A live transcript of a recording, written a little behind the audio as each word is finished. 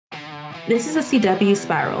This is a CW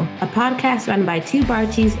Spiral, a podcast run by two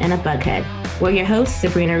Barchies and a Bughead. We're your hosts,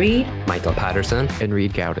 Sabrina Reed, Michael Patterson, and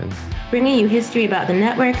Reed Gowden, bringing you history about the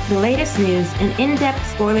network, the latest news, and in-depth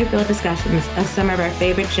spoiler-filled discussions of some of our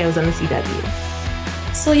favorite shows on the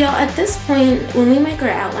CW. So y'all, at this point, when we make our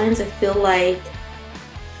outlines, I feel like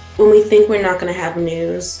when we think we're not going to have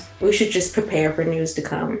news, we should just prepare for news to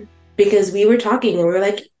come. Because we were talking and we were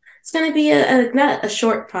like, it's going to be not a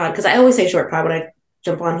short pod, because I always say short pod when I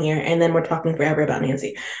jump on here and then we're talking forever about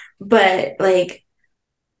Nancy. But like,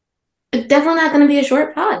 definitely not going to be a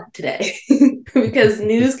short pod today because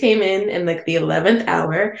news came in like the 11th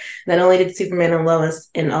hour. Not only did Superman and Lois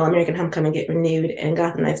and All American Homecoming get renewed and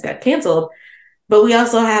Gotham Knights got canceled, but we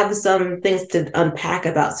also have some things to unpack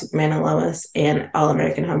about Superman and Lois and All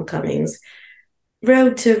American Homecoming's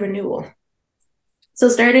road to renewal. So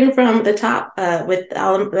starting from the top with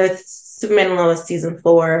Superman and Lois season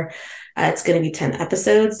 4, it's going to be 10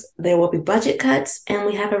 episodes. There will be budget cuts, and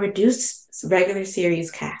we have a reduced regular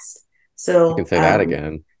series cast. So you can say that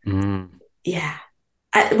again. Yeah.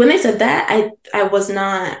 When they said that, I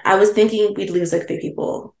was thinking we'd lose like 3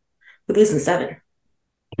 people. We're losing 7.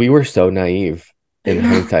 We were so naive in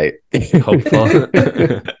hindsight. Hopeful.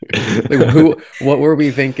 Like, what were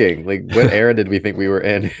we thinking? Like, what era did we think we were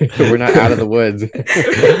in? We're not out of the woods.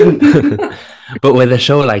 But with a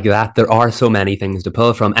show like that, there are so many things to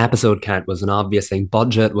pull from. Episode count was an obvious thing.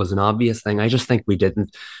 Budget was an obvious thing. I just think we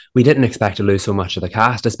didn't expect to lose so much of the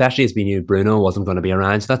cast, especially as we knew Bruno wasn't going to be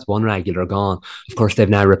around. So that's one regular gone. Of course, they've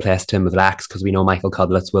now replaced him with Lex because we know Michael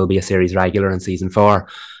Cudlitz will be a series regular in season 4.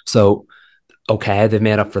 So okay, they've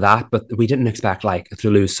made up for that, but we didn't expect like to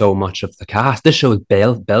lose so much of the cast. This show is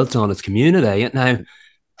built on its community, and now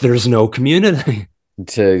there's no community.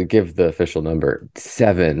 To give the official number,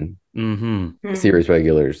 7 series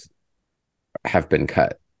regulars have been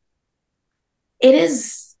cut. It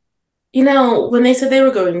is, when they said they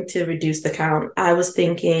were going to reduce the count, I was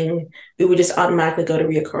thinking we would just automatically go to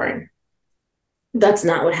reoccurring. That's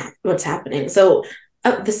not what's happening. So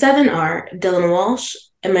the 7 are Dylan Walsh,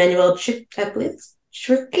 Emmanuel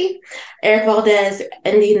Chricky, Eric Valdez,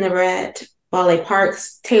 Indy Navarrete, Wale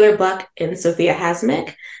Parks, Taylor Buck, and Sophia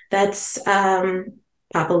Hasmick. That's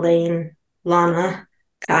Papa Lane, Lana,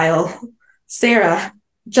 Kyle, Sarah,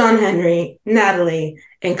 John Henry, Natalie,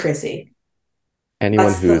 and Chrissy.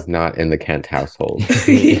 Anyone who's not in the Kent household.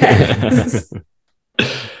 Yes.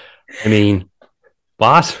 I mean,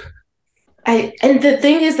 what? And the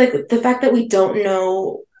thing is, like, the fact that we don't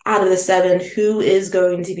know out of the 7 who is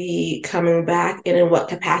going to be coming back and in what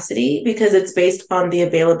capacity, because it's based on the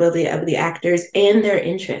availability of the actors and their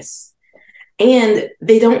interests. And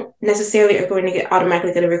they don't necessarily are going to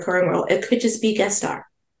automatically get a recurring role. It could just be guest star.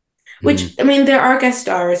 Which, I mean, there are guest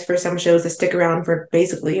stars for some shows that stick around for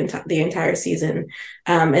basically the entire season.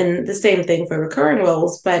 And the same thing for recurring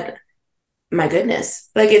roles. But my goodness,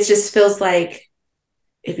 like, it just feels like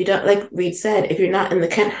if you don't, like Reed said, if you're not in the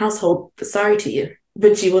Kent household, sorry to you.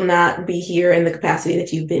 But you will not be here in the capacity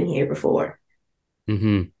that you've been here before.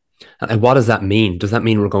 Mm-hmm. And what does that mean? Does that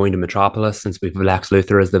mean we're going to Metropolis since we've Lex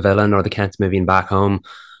Luthor as the villain, or the Kents moving back home?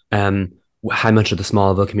 How much of the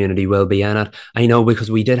Smallville community will be in it? I know, because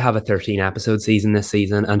we did have a 13-episode season this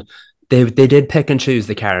season, and they did pick and choose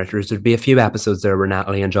the characters. There'd be a few episodes there where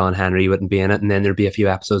Natalie and John Henry wouldn't be in it, and then there'd be a few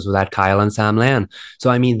episodes without Kyle and Sam Lane. So,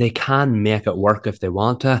 I mean, they can make it work if they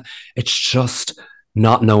want to. It's just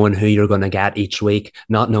not knowing who you're going to get each week,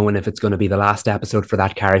 not knowing if it's going to be the last episode for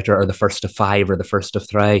that character or the first of 5 or the first of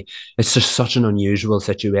 3. It's just such an unusual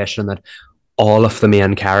situation that all of the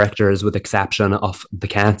main characters, with exception of the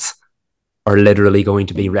Kents, are literally going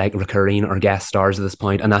to be recurring or guest stars at this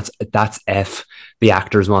point. And that's if the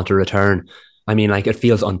actors want to return. I mean, like, it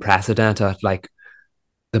feels unprecedented. Like,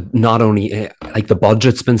 not only like the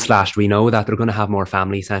budget's been slashed, we know that they're going to have more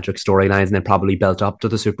family-centric storylines, and they probably built up to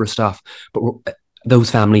the super stuff, but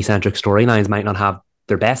those family-centric storylines might not have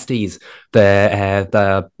their besties,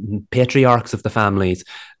 the patriarchs of the families,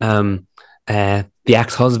 the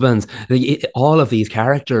ex-husbands, all of these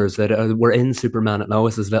characters that were in Superman at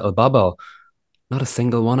Lois's little bubble. Not a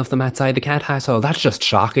single one of them outside the Kent household. That's just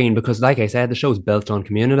shocking, because, like I said, the show's built on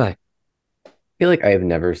community. I feel like I have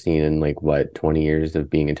never seen in 20 years of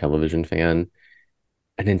being a television fan,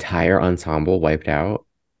 an entire ensemble wiped out.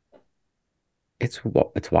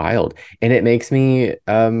 It's wild, and it makes me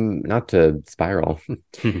not to spiral,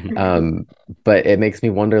 but it makes me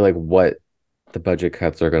wonder what the budget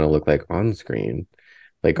cuts are going to look like on screen.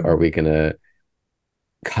 Are we going to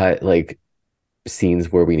cut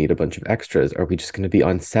scenes where we need a bunch of extras? Are we just going to be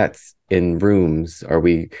on sets in rooms? Are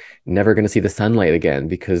we never going to see the sunlight again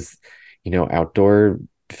because outdoor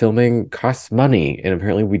filming costs money, and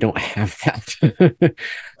apparently we don't have that.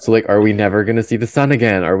 So like, are we never gonna see the sun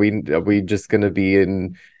again? Are we just gonna be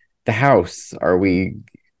in the house? Are we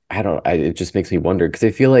I don't it just makes me wonder, because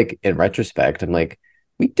I feel like in retrospect, I'm like,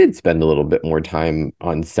 we did spend a little bit more time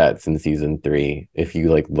on sets in season 3. If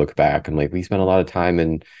you like look back, I'm like, we spent a lot of time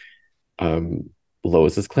in um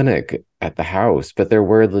Lois's clinic, at the house, but there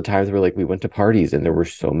were the times where like we went to parties and there were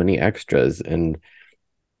so many extras. And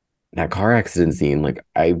that car accident scene, like,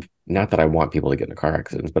 I not that I want people to get into car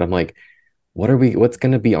accidents, but I'm like, what's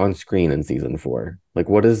gonna be on screen in season 4? Like,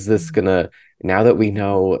 what is this gonna, now that we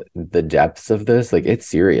know the depths of this, like, it's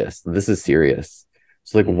serious. This is serious.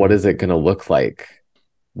 So like, what is it gonna look like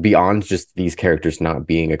beyond just these characters not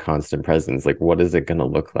being a constant presence? Like, what is it gonna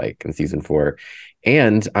look like in season 4?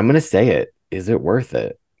 And I'm gonna say it, is it worth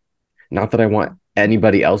it? Not that I want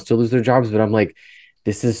anybody else to lose their jobs, but I'm like,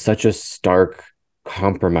 this is such a stark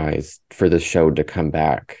compromise for the show to come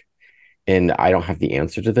back. And I don't have the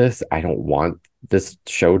answer to this. I don't want this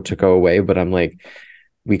show to go away, but I'm like,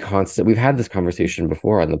 we've had this conversation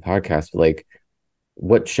before on the podcast, like,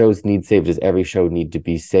 what shows need saved? Does every show need to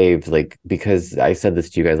be saved? Like, because I said this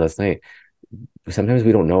to you guys last night, sometimes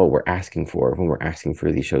we don't know what we're asking for when we're asking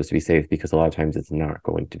for these shows to be saved, because a lot of times it's not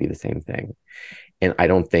going to be the same thing. And I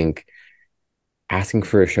don't think asking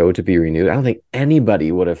for a show to be renewed, I don't think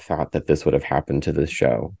anybody would have thought that this would have happened to this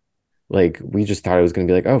show. Like, we just thought it was going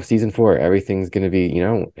to be like, oh, season 4, everything's going to be,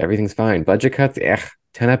 everything's fine. Budget cuts,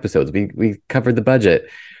 10 episodes. We covered the budget.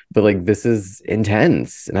 But like, this is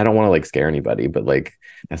intense. And I don't want to like scare anybody, but like,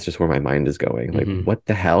 that's just where my mind is going. Like, what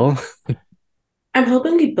the hell? I'm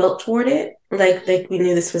hoping we built toward it. Like we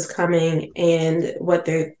knew this was coming, and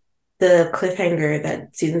the cliffhanger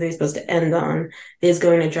that season 3 is supposed to end on is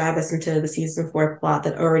going to drive us into the season 4 plot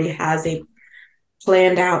that already has a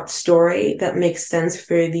planned out story that makes sense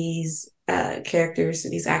for these characters,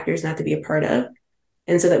 these actors, not to be a part of.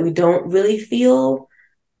 And so that we don't really feel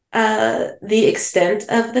the extent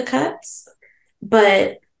of the cuts.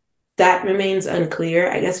 But that remains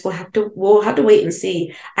unclear. I guess we'll have to wait and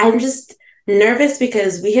see. I'm just nervous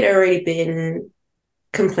because we had already been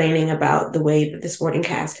complaining about the way that the supporting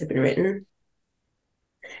cast had been written.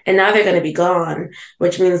 And now they're going to be gone,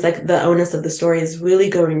 which means like the onus of the story is really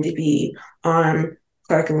going to be on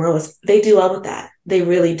Clark and Lois. They do well with that. They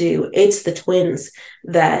really do. It's the twins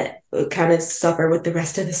that kind of suffer with the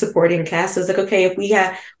rest of the supporting cast. So it's like, okay, if we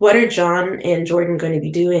have, what are John and Jordan going to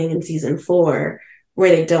be doing in season 4 where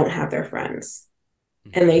they don't have their friends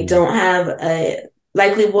and they don't have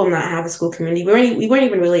likely will not have a school community. We weren't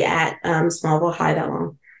even really at Smallville High that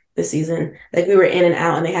long this season. Like, we were in and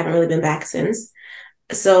out and they haven't really been back since.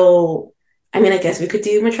 So, I mean, I guess we could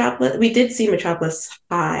do Metropolis. We did see Metropolis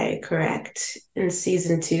High, correct, in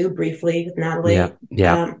season 2 briefly with Natalie.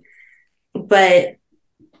 Yeah. But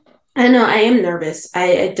I know I am nervous.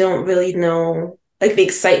 I don't really know. Like, the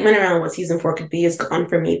excitement around what season 4 could be is gone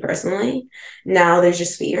for me personally. Now there's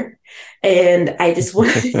just fear. And I just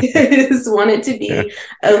want it to be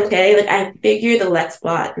okay. Like, I figure the Lex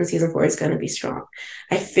plot in season 4 is going to be strong.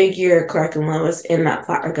 I figure Clark and Lois in that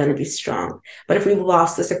plot are going to be strong. But if we've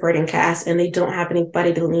lost the supporting cast and they don't have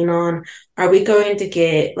anybody to lean on, are we going to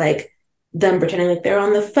get like them pretending like they're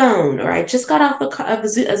on the phone? Or I just got off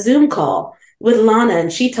a Zoom call with Lana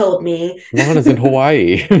and she told me Lana's in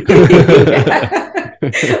Hawaii.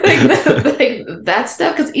 like that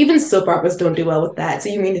stuff, because even soap operas don't do well with that. So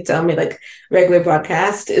you mean to tell me like regular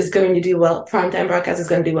broadcast is going to do well, primetime broadcast is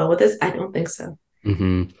going to do well with this? I don't think so.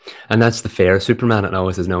 And that's the fair. Superman at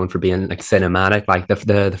Lois is known for being like cinematic. Like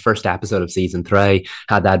the first episode of season 3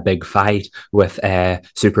 had that big fight with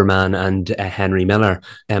Superman and Henry Miller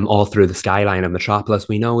all through the skyline of Metropolis.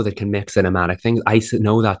 We know that can make cinematic things. I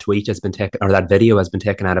know that tweet has been taken, or that video has been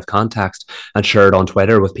taken out of context and shared on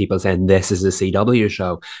Twitter with people saying this is a CW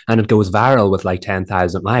show, and it goes viral with like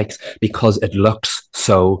 10,000 likes because it looks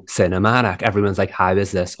so cinematic. Everyone's like, how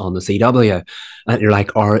is this on the CW? And you're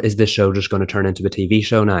like, or is this show just going to turn into a TV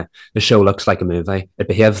show now? The show looks like a movie. It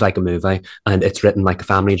behaves like a movie, and it's written like a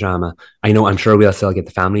family drama. I'm sure we'll still get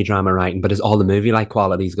the family drama writing, but is all the movie-like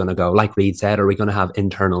qualities going to go? Like Reed said, are we going to have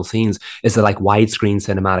internal scenes? Is it like widescreen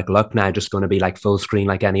cinematic look now just going to be like full screen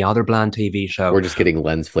like any other bland TV show? We're just getting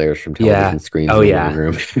lens flares from television screens in the living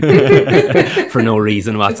room. For no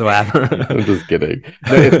reason whatsoever. I'm just kidding.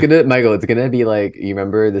 No, Michael, it's gonna be like, you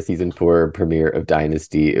remember the season 4 premiere of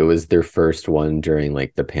Dynasty? It was their first one during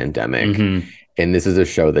like the pandemic. And this is a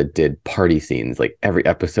show that did party scenes, like every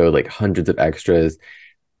episode, like hundreds of extras.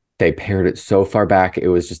 they pared it so far back, it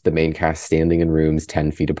was just the main cast standing in rooms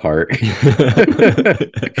 10 feet apart.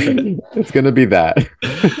 It's gonna be that.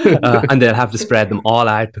 And they'll have to spread them all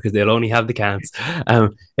out because they'll only have the cans.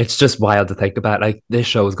 It's just wild to think about. Like, this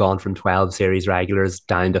show's gone from 12 series regulars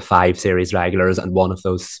down to 5 series regulars, and one of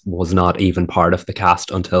those was not even part of the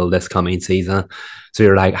cast until this coming season. So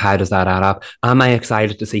you're like, how does that add up? Am I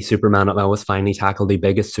excited to see Superman at Lois finally tackle the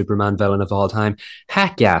biggest Superman villain of all time?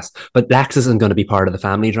 Heck yes. But Lex isn't going to be part of the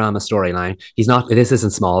family drama storyline. He's not, this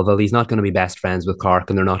isn't Smallville. He's not going to be best friends with Clark,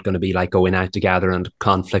 and they're not going to be like going out together and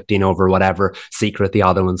conflicting over whatever secret the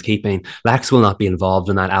other one's keeping. Lex will not be involved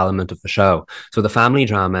in that element of the show. So the family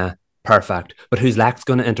drama, perfect. But who's Lex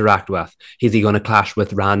going to interact with? Is he going to clash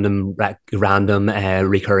with random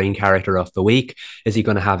recurring character of the week? Is he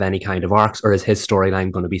going to have any kind of arcs, or is his storyline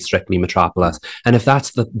going to be strictly Metropolis? And if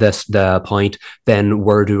that's the point, then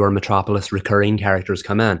where do our Metropolis recurring characters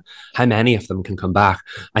come in? How many of them can come back?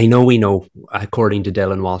 We know, according to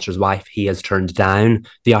Dylan Walsh's wife, he has turned down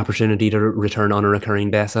the opportunity to return on a recurring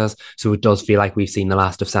basis. So it does feel like we've seen the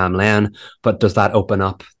last of Sam Lane. But does that open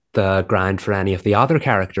up the ground for any of the other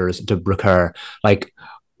characters to recur? Like,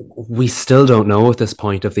 we still don't know at this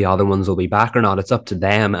point if the other ones will be back or not. It's up to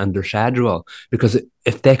them and their schedule, because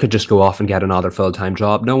if they could just go off and get another full-time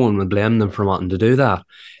job, no one would blame them for wanting to do that.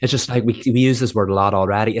 It's just like, we use this word a lot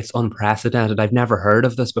already. It's unprecedented. I've never heard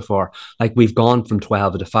of this before. Like, we've gone from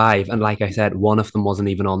 12 to 5, and like I said, one of them wasn't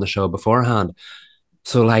even on the show beforehand.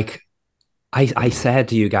 So like, I said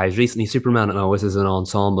to you guys recently, Superman and Lois is an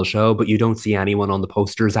ensemble show, but you don't see anyone on the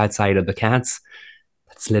posters outside of the cats.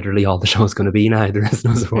 That's literally all the show's going to be now. There is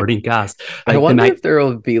no supporting cast. I wonder if there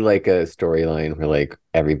will be like a storyline where like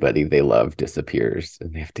everybody they love disappears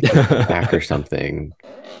and they have to get them back or something.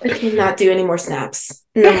 I cannot do any more snaps.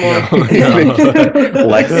 No more. No.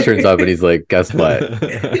 Lex turns up and he's like, guess what?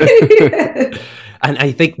 And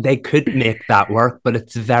I think they could make that work, but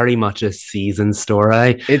it's very much a season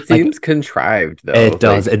story. It seems contrived, though. It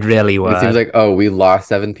does. It really was. It seems like, oh, we lost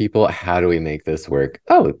 7 people. How do we make this work?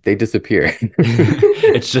 Oh, they disappear.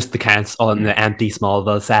 It's just the cats on the empty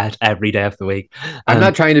Smallville set every day of the week. I'm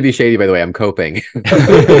not trying to be shady, by the way. I'm coping.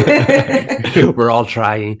 We're all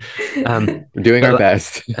trying. We're doing our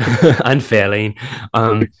best. And failing.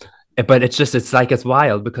 But it's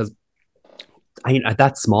wild, because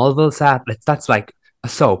that Smallville set, that's like a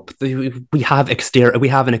soap. We have an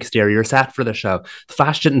exterior set for the show. The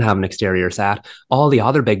Flash didn't have an exterior set. All the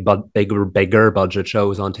other bigger budget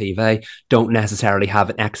shows on TV don't necessarily have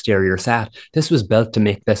an exterior set. This was built to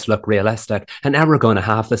make this look realistic, and now we're going to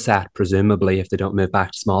have the set, presumably, if they don't move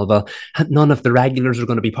back to Smallville. And none of the regulars are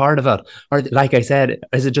going to be part of it. Or, like I said,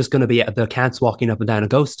 is it just going to be the cats walking up and down a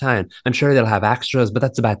ghost town? I'm sure they'll have extras, but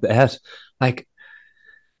that's about it. Like,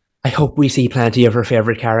 I hope we see plenty of her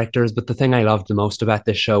favorite characters, but the thing I loved the most about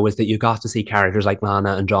this show is that you got to see characters like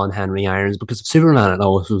Lana and John Henry Irons, because if Superman and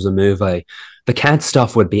Lois was a movie, the Kent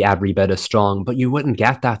stuff would be every bit as strong, but you wouldn't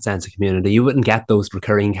get that sense of community. You wouldn't get those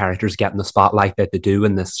recurring characters getting the spotlight that they do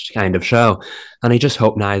in this kind of show. And I just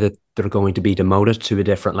hope now that they're going to be demoted to a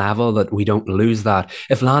different level, that we don't lose that.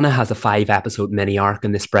 If Lana has a 5-episode mini arc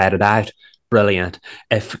and they spread it out, brilliant.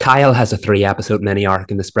 If Kyle has a 3-episode mini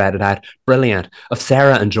arc and they spread it out, brilliant. If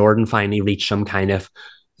Sarah and Jordan finally reach some kind of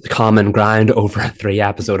common ground over a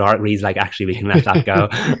 3-episode arc, where he's like, actually, we can let that go.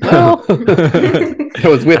 Well, I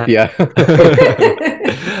was with you.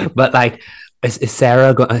 But like, is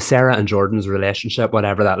Sarah and Jordan's relationship,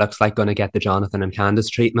 whatever that looks like, going to get the Jonathan and Candace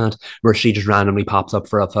treatment, where she just randomly pops up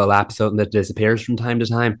for a full episode and that disappears from time to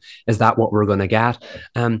time? Is that what we're going to get?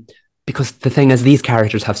 Because the thing is, these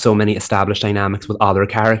characters have so many established dynamics with other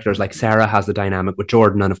characters. Like, Sarah has the dynamic with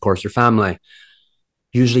Jordan and, of course, her family.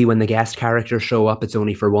 Usually when the guest characters show up, it's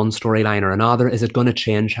only for one storyline or another. Is it going to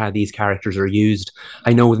change how these characters are used?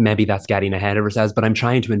 I know maybe that's getting ahead of ourselves, but I'm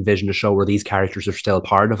trying to envision a show where these characters are still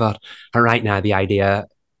part of it. And right now, the idea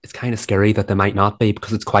is kind of scary that they might not be,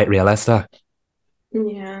 because it's quite realistic.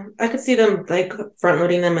 Yeah, I could see them like front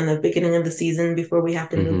loading them in the beginning of the season before we have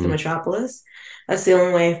to move to Metropolis. That's the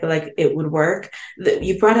only way I feel like it would work.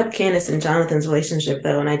 You brought up Candace and Jonathan's relationship,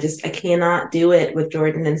 though, and I cannot do it with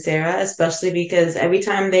Jordan and Sarah, especially because every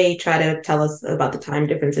time they try to tell us about the time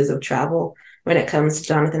differences of travel when it comes to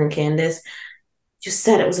Jonathan and Candace, you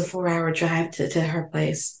said it was a 4-hour drive to her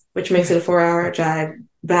place, which makes it a 4-hour drive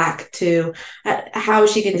back to how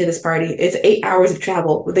she get into this party. It's 8 hours of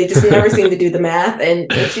travel. They just never seem to do the math,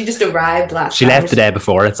 and she just arrived last she left the day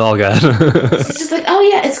before. It's all good. She's just like, oh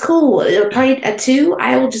yeah, it's cool. It'll probably at 2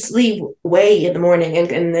 I will just leave way in the morning,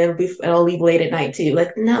 and I'll leave late at night too.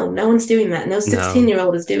 Like, no one's doing that. No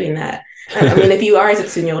 16-year-old is doing that. I mean, if you are a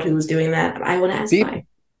 16-year-old who was doing that, I want to ask why.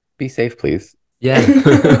 Be safe, please. Yeah.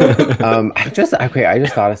 I just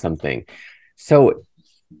thought of something. So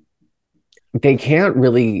they can't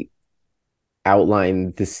really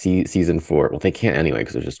outline the season four. Well, they can't anyway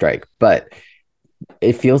because there's a strike. But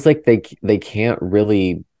it feels like they can't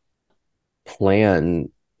really plan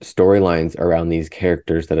storylines around these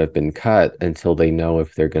characters that have been cut until they know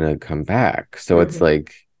if they're gonna come back. So it's Mhm.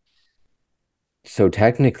 like, so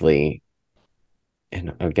technically,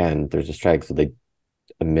 and again, there's a strike, so they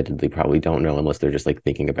admittedly probably don't know unless they're just like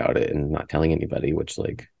thinking about it and not telling anybody, which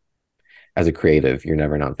like as a creative, you're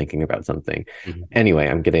never not thinking about something. Mhm.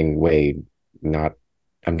 Anyway, not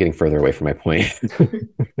I'm getting further away from my point.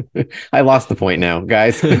 I lost the point now,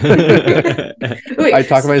 guys. I Wait,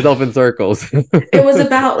 talk myself in circles. it was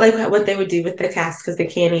about like what they would do with the cast because they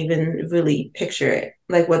can't even really picture it,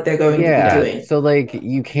 like what they're going to be Yeah, doing. so like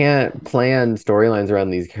you can't plan storylines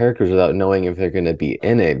around these characters without knowing if they're going to be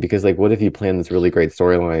in it. Because like, what if you plan this really great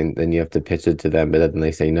storyline, then you have to pitch it to them, but then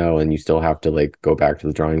they say no, and you still have to like go back to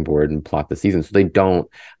the drawing board and plot the season. So they don't.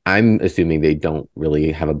 I'm assuming they don't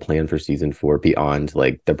really have a plan for season four beyond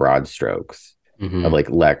like the broad strokes of Mhm. like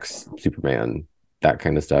Lex, Superman, that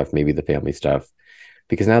kind of stuff, maybe the family stuff.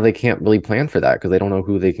 Because now they can't really plan for that because they don't know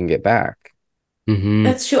who they can get back. Mhm.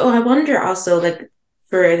 That's true. Oh, I wonder also, like,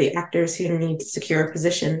 for the actors who need to secure a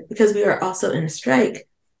position, because we are also in a strike,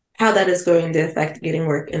 how that is going to affect getting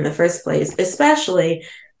work in the first place, especially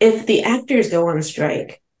if the actors go on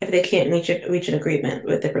strike, if they can't reach an agreement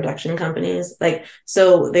with the production companies. Like,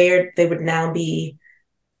 so they would now be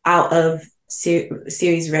out of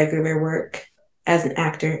series regular work as an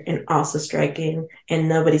actor and also striking, and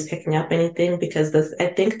nobody's picking up anything because I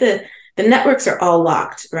think the networks are all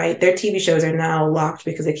locked, right? Their TV shows are now locked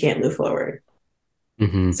because they can't move forward.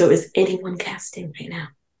 Mhm. So is anyone casting right now?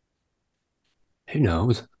 Who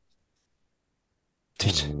knows?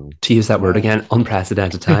 To, Um, to use that word uh, again,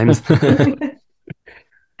 unprecedented times.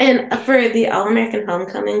 And for the All American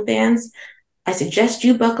Homecoming fans, I suggest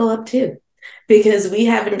you buckle up too, because we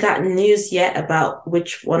haven't gotten news yet about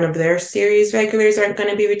which one of their series regulars aren't going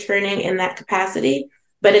to be returning in that capacity.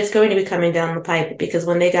 But it's going to be coming down the pipe because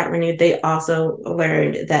when they got renewed, they also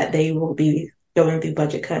learned that they will be going through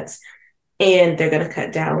budget cuts and they're going to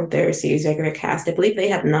cut down their series regular cast. I believe they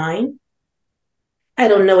have 9. I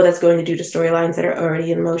don't know what that's going to do to storylines that are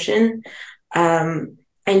already in motion.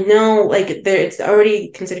 I know like it's already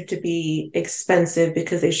considered to be expensive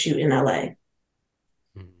because they shoot in LA.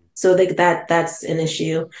 So like that's an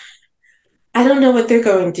issue. I don't know what they're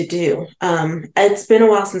going to do. It's been a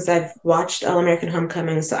while since I've watched All American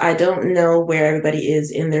Homecoming, so I don't know where everybody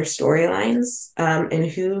is in their storylines, and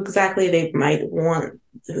who exactly they might want,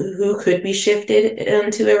 who could be shifted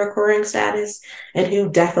into a recurring status, and who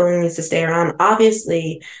definitely needs to stay around.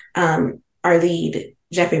 Obviously, our lead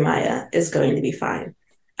Jeffrey Maya is going to be fine.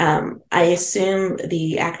 I assume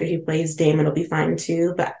the actor who plays Damon will be fine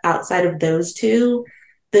too, but outside of those two,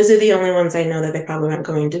 those are the only ones I know that they probably aren't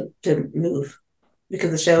going to move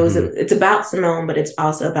because the show is Mhm. it's about Simone, but it's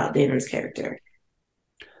also about Damon's character.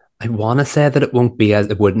 I want to say that it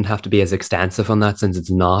wouldn't have to be as extensive on that since it's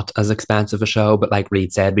not as expensive a show. But like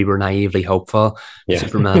Reed said, we were naively hopeful for yeah.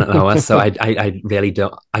 Superman and Lois. So I really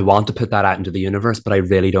don't, I want to put that out into the universe, but I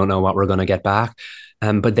really don't know what we're going to get back.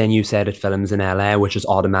 But then you said it films in LA, which is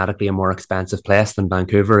automatically a more expensive place than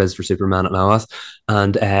Vancouver is for Superman and Lois.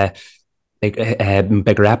 And,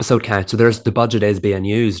 bigger episode count. So there's the budget is being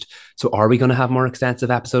used. So are we going to have more extensive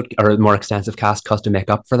episode or more extensive cast cuts to make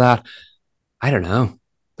up for that? I don't know.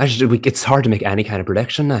 It's hard to make any kind of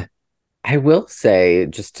prediction now. I will say,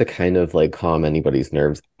 just to kind of like calm anybody's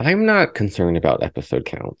nerves, I'm not concerned about episode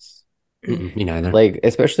counts. Me neither. Like,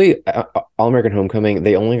 especially All American Homecoming,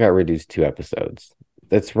 they only got reduced 2 episodes.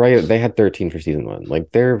 That's right. They had 13 for season one.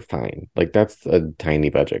 Like, they're fine. Like, that's a tiny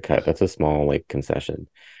budget cut. That's a small, like, concession.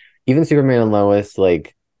 Even Superman and Lois,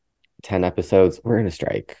 like, 10 episodes, we're in a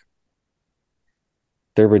strike.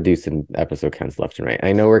 They're reducing episode counts left and right.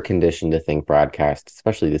 I know we're conditioned to think broadcast,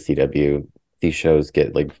 especially the CW, these shows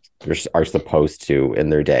get like are supposed to in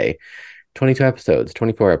their day. 22 episodes,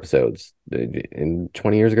 24 episodes. And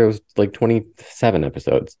 20 years ago it was like 27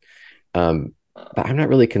 episodes. But I'm not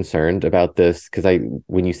really concerned about this because I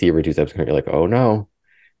when you see a reduced episode, you're like, oh no,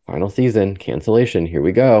 final season, cancellation, here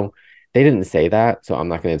we go. They didn't say that, so I'm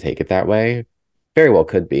not going to take it that way. Very well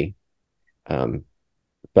could be. Um,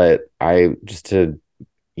 but I just to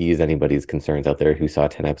ease anybody's concerns out there who saw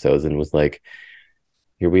 10 episodes and was like,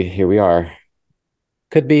 here we are.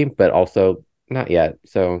 Could be, but also not yet.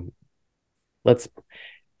 So let's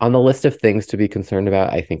on the list of things to be concerned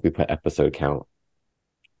about, I think we put episode count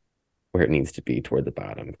where it needs to be toward the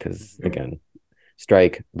bottom because again,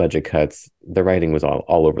 strike, budget cuts. The writing was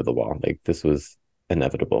all over the wall. Like this was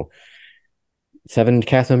inevitable. 7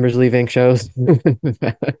 cast members leaving shows.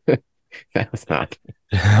 That was not.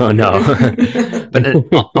 Oh no. But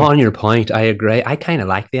on your point, I agree. I kind of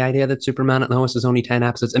like the idea that Superman at Lois is only 10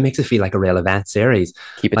 episodes. It makes it feel like a real event series.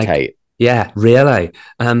 Keep it Like, tight. yeah, really.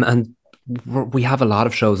 And we have a lot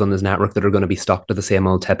of shows on this network that are going to be stuck to the same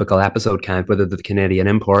old typical episode count, whether they're the Canadian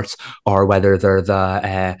imports or whether they're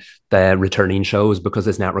the returning shows, because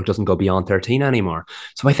this network doesn't go beyond 13 anymore.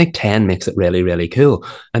 So I think 10 makes it really, really cool.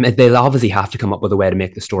 They'll obviously have to come up with a way to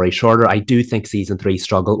make the story shorter. I do think season 3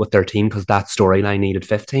 struggled with 13 because that storyline needed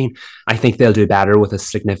 15. I think they'll do better with a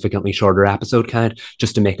significantly shorter episode count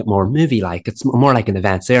just to make it more movie-like. It's more like an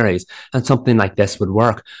event series, and something like this would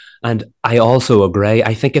work. And I also agree.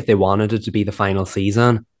 I think if they wanted it to be the final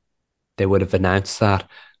season, they would have announced that.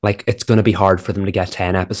 Like, it's going to be hard for them to get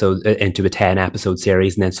 10 episodes into a 10 episode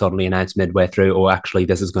series and then suddenly announce midway through, oh, actually,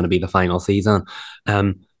 this is going to be the final season.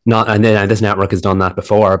 Not, and then this network has done that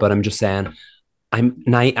before, but I'm just saying, I'm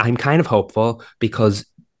kind of hopeful because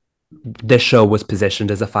this show was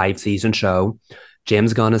positioned as a 5 season show.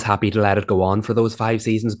 James Gunn is happy to let it go on for those 5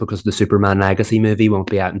 seasons because the Superman Legacy movie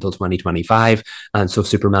won't be out until 2025. And so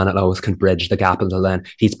Superman at Lois can bridge the gap until then.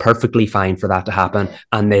 He's perfectly fine for that to happen.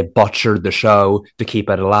 And they butchered the show to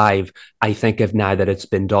keep it alive. I think if now that it's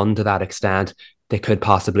been done to that extent, they could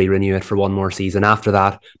possibly renew it for one more season after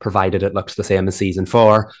that, provided it looks the same as season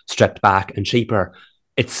 4, stripped back and cheaper.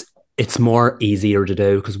 It's more easier to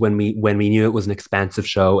do because when we knew it was an expensive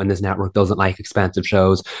show and this network doesn't like expensive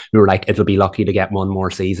shows, we were like, it'll be lucky to get one more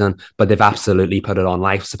season. But they've absolutely put it on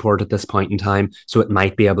life support at this point in time, so it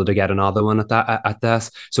might be able to get another one at this.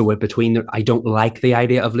 So with between I don't like the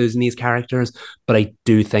idea of losing these characters, but I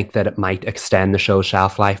do think that it might extend the show's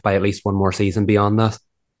shelf life by at least one more season beyond this.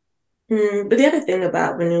 But the other thing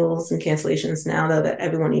about renewals and cancellations now, though, that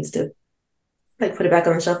everyone needs to like put it back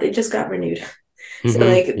on the shelf, they just got renewed. So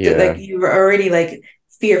like you were already like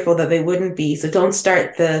fearful that they wouldn't be. So don't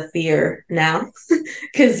start the fear now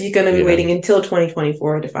because you're going to be waiting until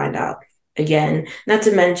 2024 to find out again. Not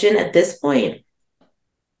to mention at this point,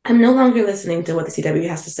 I'm no longer listening to what the CW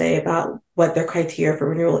has to say about what their criteria for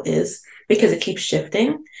renewal is because it keeps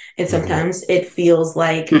shifting. And sometimes it feels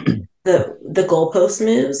like the goalpost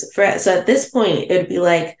moves. So at this point, it'd be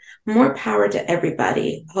like more power to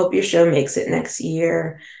everybody. Hope your show makes it next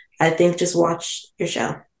year. I think just watch your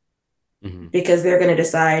show because they're going to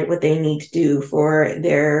decide what they need to do for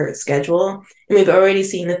their schedule. And we've already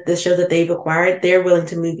seen that the shows that they've acquired, they're willing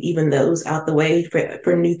to move even those out the way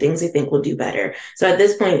for new things they think will do better. So at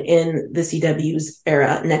this point in the CW's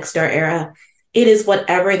era, Next Star era, it is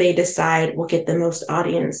whatever they decide will get the most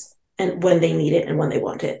audience and when they need it and when they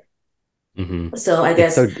want it. So I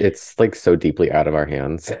guess it's like so deeply out of our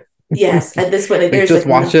hands. Yes, at this point, there's just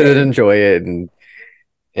watch it and enjoy it and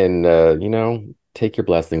take your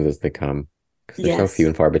blessings as they come because there's so few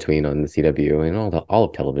and far between on the CW and all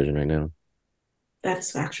of television right now. That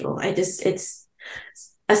is factual. It's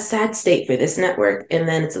a sad state for this network, and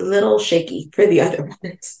then it's a little shaky for the other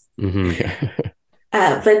ones.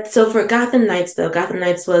 But so for Gotham Knights, though, Gotham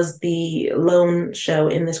Knights was the lone show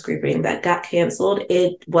in this grouping that got canceled.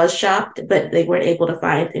 It was shopped, but they weren't able to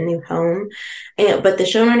find a new home. But the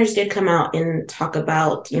showrunners did come out and talk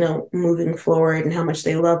about, moving forward and how much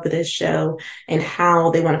they love this show and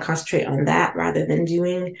how they want to concentrate on that rather than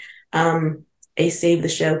doing a Save the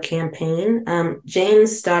Show campaign.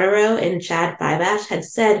 James Stottero and Chad Fibash had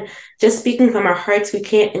said, just speaking from our hearts, we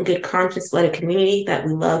can't in good conscience let a community that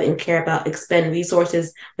we love and care about expend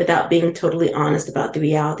resources without being totally honest about the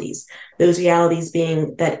realities. Those realities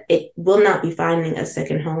being that it will not be finding a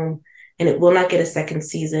second home and it will not get a second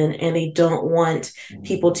season, and they don't want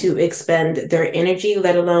people to expend their energy,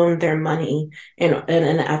 let alone their money, in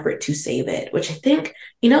an effort to save it, which I think,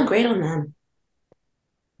 great on them.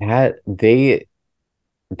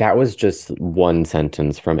 That was just one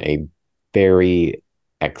sentence from a very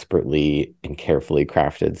expertly and carefully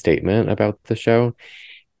crafted statement about the show.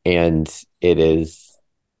 And it is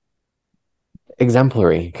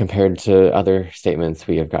exemplary compared to other statements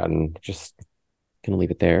we have gotten. Just gonna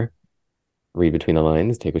leave it there. Read between the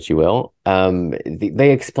lines, take what you will.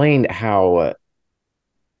 They explained how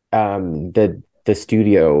the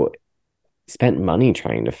studio spent money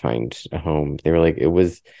trying to find a home. They were like, it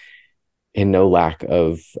was in no lack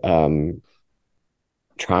of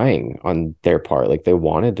trying on their part. Like they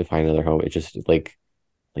wanted to find another home. It just like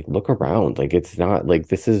look around. Like it's not like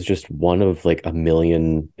this is just one of like a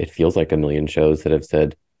million. It feels like a million shows that have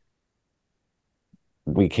said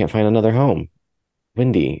we can't find another home.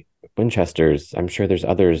 Wendy, Winchesters. I'm sure there's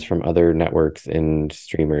others from other networks and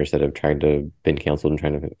streamers that have tried to been canceled and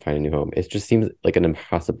trying to find a new home. It just seems like an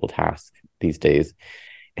impossible task these days.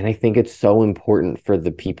 And I think it's so important for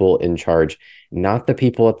the people in charge, not the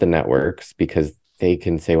people at the networks, because they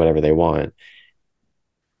can say whatever they want.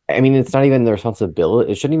 I mean, it's not even the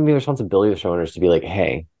responsibility. It shouldn't even be the responsibility of the showrunners to be like,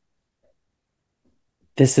 hey,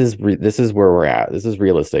 this is where we're at. This is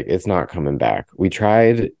realistic. It's not coming back. We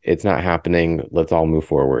tried. It's not happening. Let's all move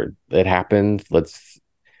forward. It happened. Let's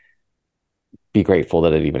be grateful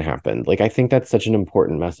that it even happened. Like, I think that's such an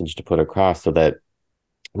important message to put across so that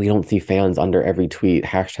we don't see fans under every tweet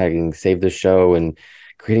hashtagging save the show and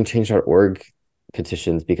creating change.org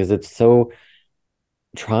petitions, because it's so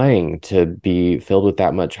trying to be filled with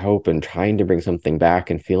that much hope and trying to bring something back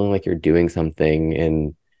and feeling like you're doing something,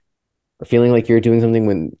 and or feeling like you're doing something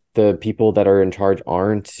when the people that are in charge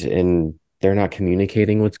aren't, and they're not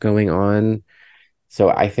communicating what's going on. So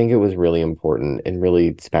I think it was really important and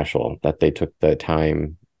really special that they took the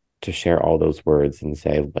time to share all those words and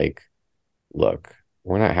say, like, look,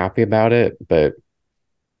 we're not happy about it, but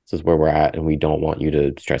this is where we're at, and we don't want you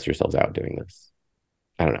to stress yourselves out doing this.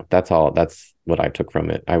 I don't know. That's all. That's what I took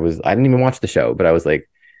from it. I didn't even watch the show, but I was like,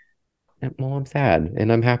 well, I'm sad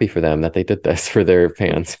and I'm happy for them that they did this for their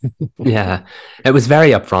fans. Yeah, it was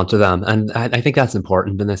very upfront of them. And I think that's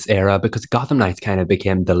important in this era because Gotham Knights kind of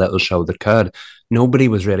became the little show that could. Nobody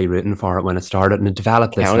was really rooting for it when it started, and it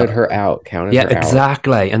developed this. Counted her out. Counted Yeah, her out.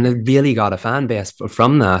 exactly. And they really got a fan base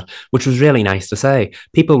from that, which was really nice to say.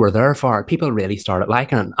 People were there for it. People really started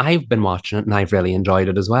liking it. I've been watching it and I've really enjoyed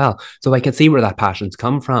it as well. So I can see where that passion's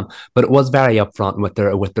come from. But it was very upfront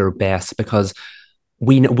with their base because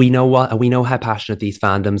we know how passionate these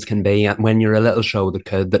fandoms can be, and when you're a little show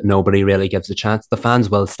that nobody really gives a chance, the fans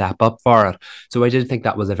will step up for it. So I did think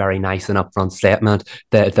that was a very nice and upfront statement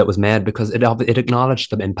that was made, because it acknowledged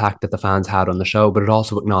the impact that the fans had on the show, but it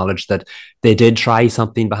also acknowledged that they did try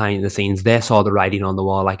something behind the scenes. They saw the writing on the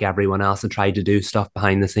wall like everyone else and tried to do stuff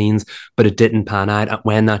behind the scenes, but it didn't pan out. And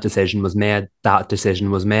when that decision was made, that decision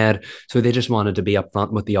was made. So they just wanted to be upfront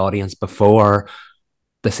with the audience before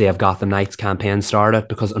the Save Gotham Knights campaign started,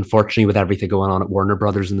 because unfortunately, with everything going on at Warner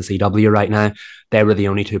Brothers and the CW right now, they were the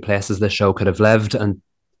only two places this show could have lived, and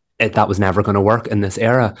that was never going to work in this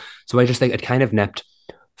era. So I just think it kind of nipped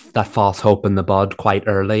that false hope in the bud quite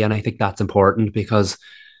early, and I think that's important because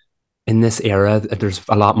in this era, there's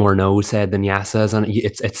a lot more no's said than yeses, and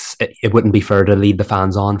it wouldn't be fair to lead the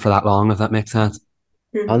fans on for that long, if that makes sense.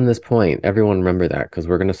 On this point, everyone remember that, because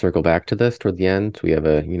we're going to circle back to this toward the end. We have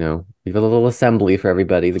a little assembly for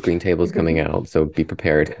everybody. The green table is coming out, so be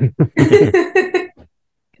prepared.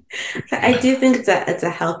 I do think it's a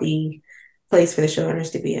healthy place for the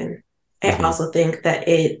showrunners to be in. I also think that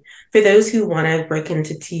for those who want to break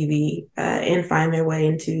into TV and find their way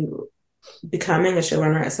into becoming a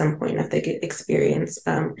showrunner at some point, if they get experience,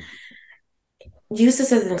 use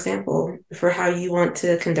this as an example for how you want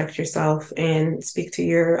to conduct yourself and speak to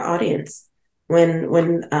your audience when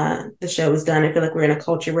the show is done. I feel like we're in a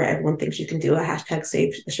culture where everyone thinks you can do a hashtag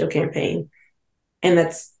save the show campaign,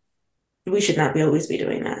 and we should not always be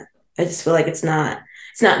doing that. I just feel like it's not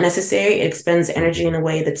necessary. It expends energy in a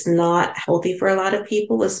way that's not healthy for a lot of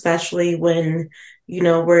people, especially when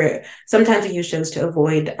sometimes we use shows to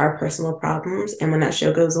avoid our personal problems. And when that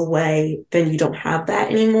show goes away, then you don't have that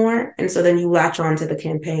anymore. And so then you latch on to the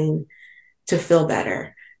campaign to feel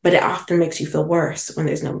better. But it often makes you feel worse when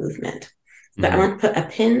there's no movement. But I want to put a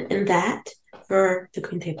pin in that for the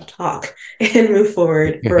Green Table Talk and move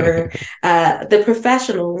forward for the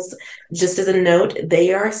professionals. Just as a note,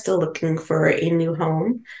 they are still looking for a new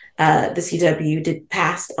home. The CW did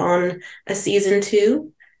pass on a season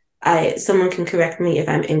 2. Someone can correct me if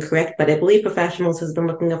I'm incorrect, but I believe Professionals has been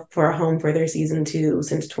looking up for a home for their season 2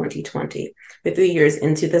 since 2020. We're 3 years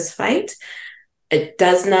into this fight. It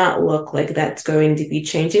does not look like that's going to be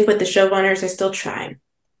changing, but the showrunners are still trying,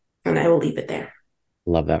 and I will leave it there.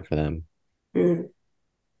 Love that for them.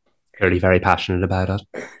 Clearly very passionate about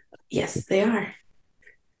it. Yes, they are.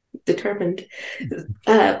 Determined.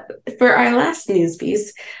 For our last news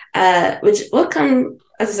piece, which will come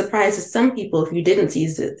as a surprise to some people if you didn't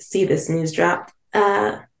see this news drop,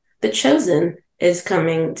 The Chosen is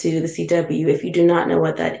coming to the CW. If you do not know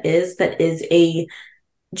what that is a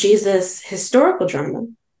Jesus historical drama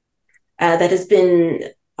that has been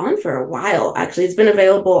on for a while. Actually, it's been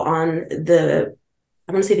available on the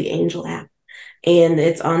Angel app, and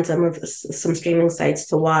it's on some streaming sites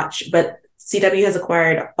to watch. But CW has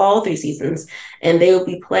acquired all 3 seasons, and they will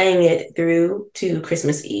be playing it through to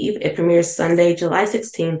Christmas Eve. It premieres Sunday, July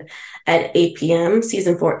 16th at 8 p.m.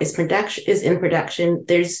 Season 4 is in production.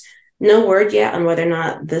 There's No word yet on whether or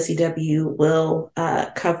not the CW will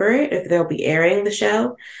cover it, if they'll be airing the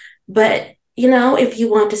show. But if you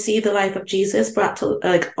want to see the life of Jesus brought to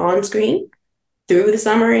like on screen through the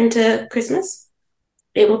summer into Christmas,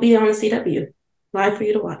 it will be on the CW live for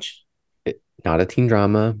you to watch. Not a teen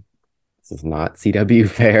drama. This is not CW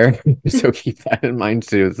fare. So keep that in mind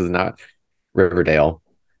too. This is not Riverdale.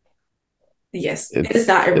 Yes, it is It's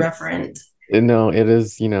not it's irreverent. no, it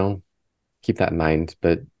is, keep that in mind,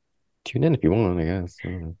 but tune in if you want, I guess. I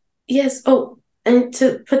don't know. Yes. Oh, and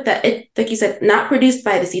to put that, like you said, not produced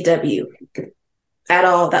by the CW at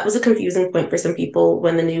all. That was a confusing point for some people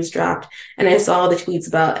when the news dropped. And I saw the tweets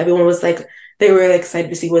about everyone was like, they were excited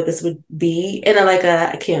to see what this would be. And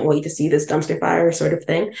I can't wait to see this dumpster fire sort of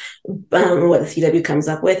thing, what the CW comes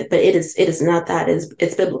up with. But it is not that.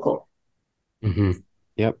 It's biblical. Mm-hmm.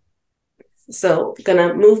 Yep. So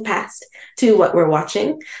gonna move past to what we're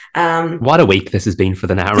watching. What a week this has been for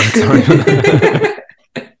the network. Sorry.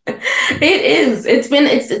 It is. It's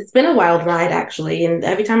been a wild ride actually, and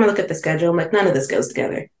every time I look at the schedule, I'm like, none of this goes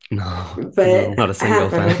together. No, But not a I single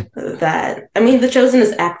have thing. that. I mean, The Chosen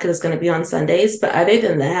is apt because it's going to be on Sundays, but other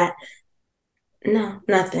than that, no,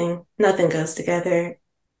 nothing goes together.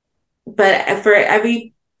 But for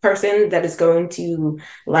every person that is going to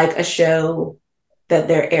like a show that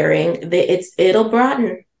they're airing, it'll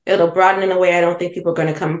broaden in a way I don't think people are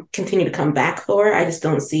going to continue to come back for. I just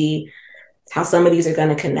don't see how some of these are going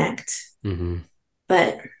to connect. Mm-hmm.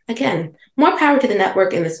 But again, more power to the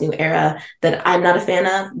network in this new era that I'm not a fan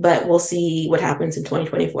of, but we'll see what happens in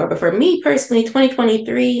 2024. But for me personally,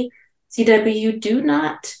 2023, CW do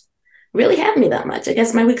not really have me that much. I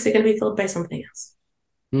guess my weeks are going to be filled by something else.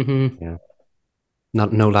 Mm-hmm. Yeah.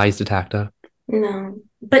 No lies detected. No,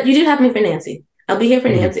 but you do have me for Nancy. I'll be here for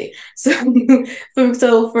Mm-hmm. Nancy.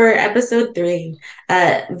 So for episode 3,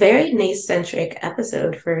 very Nace-centric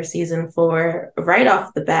episode for season 4, right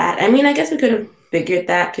off the bat. I mean, I guess we could have figured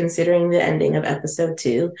that considering the ending of episode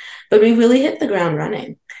 2, but we really hit the ground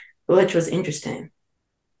running, which was interesting.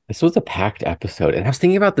 This was a packed episode, and I was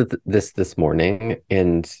thinking about this morning,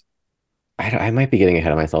 and I might be getting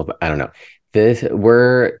ahead of myself, but I don't know.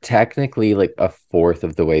 We're technically like a fourth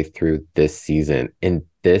of the way through this season, and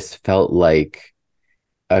this episode felt like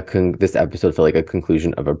a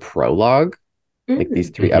conclusion of a prologue. Like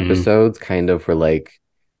these Mm. 3 Mm-hmm. episodes kind of were like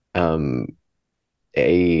um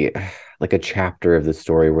a like a chapter of the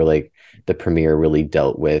story where like the premiere really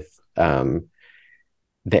dealt with the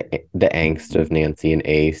angst of Nancy and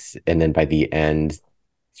Ace, and then by the end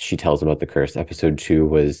she tells them about the curse. Episode 2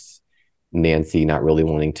 was Nancy not really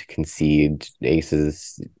wanting to concede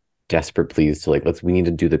Ace's desperate pleas to like we need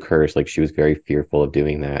to do the curse. Like she was very fearful of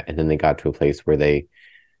doing that, and then they got to a place where they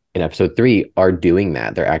in episode 3 are doing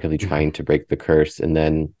that. They're actively trying to break the curse, and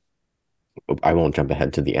then I won't jump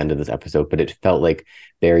ahead to the end of this episode, but it felt like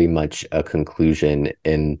very much a conclusion.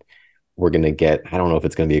 And we're going to get, I don't know if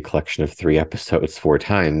it's going to be a collection of 3 episodes 4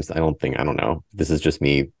 times. I don't know. This is just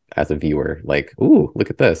me as a viewer, like, ooh, look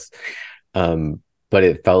at this. But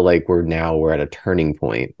it felt like we're at a turning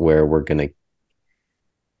point where we're going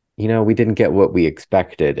to, we didn't get what we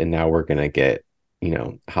expected. And now we're going to get,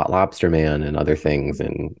 Hot Lobster Man and other things.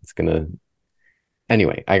 And it's going to,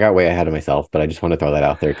 anyway, I got way ahead of myself, but I just want to throw that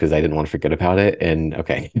out there because I didn't want to forget about it. And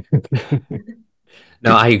okay.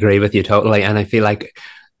 No, I agree with you totally. And I feel like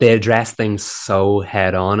they addressed things so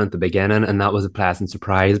head on at the beginning, and that was a pleasant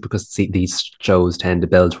surprise because these shows tend to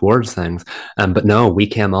build towards things. But no, we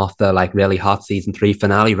came off the like really hot season 3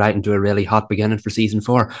 finale right into a really hot beginning for season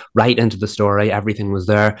 4, right into the story. Everything was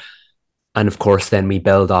there. And of course, then we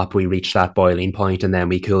build up, we reach that boiling point, and then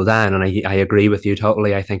we cool down. And I agree with you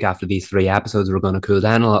totally. I think after these 3 episodes, we're going to cool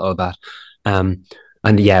down a little bit. Um,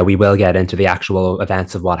 and yeah, we will get into the actual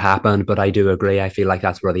events of what happened, but I do agree. I feel like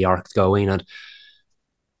that's where the arc's going. And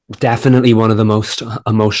definitely one of the most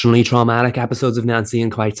emotionally traumatic episodes of Nancy in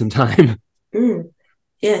quite some time. Mm.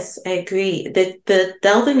 Yes, I agree. The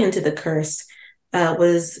delving into the curse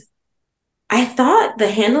was I thought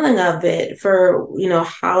the handling of it for,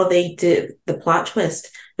 how they did the plot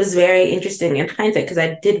twist was very interesting in hindsight because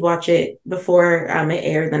I did watch it before it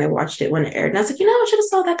aired, then I watched it when it aired. And I was like, I should have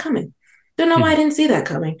saw that coming. Don't know why I didn't see that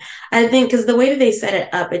coming. I think because the way that they set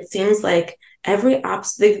it up, it seems like every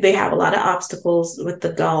they have a lot of obstacles with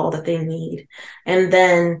the doll that they need. And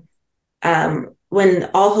then when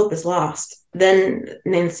all hope is lost, then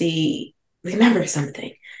Nancy remembers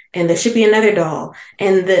something and there should be another doll.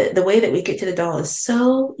 And the way that we get to the doll is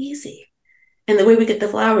so easy. And the way we get the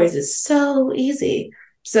flowers is so easy.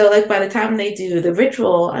 So like by the time they do the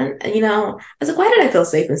ritual, I was like, why did I feel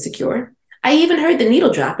safe and secure? I even heard the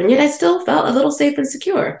needle drop, and yet I still felt a little safe and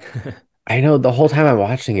secure. I know the whole time I'm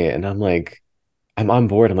watching it and I'm like, I'm on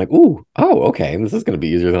board. I'm like, ooh, oh, okay. This is going to be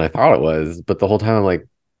easier than I thought it was. But the whole time I'm like,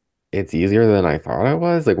 it's easier than I thought it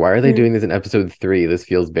was. Like, why are they doing this in episode 3? This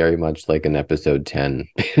feels very much like an episode 10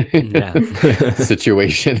 Yeah.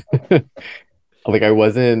 situation. Like, I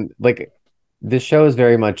wasn't like, this show is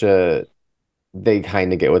very much a they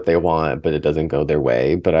kind of get what they want, but it doesn't go their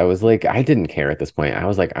way. But I was like, I didn't care at this point. I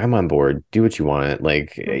was like, I'm on board. Do what you want.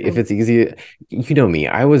 Like, if it's easy, you know me.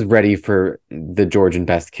 I was ready for the George and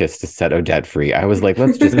Best kiss to set Odette free. I was like,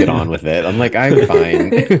 let's just get on with it. I'm like, I'm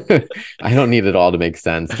fine. I don't need it all to make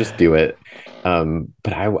sense. Just do it.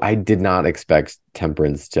 But I did not expect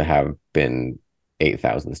Temperance to have been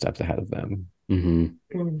 8,000 steps ahead of them.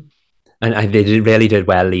 Mm-hmm. And they really did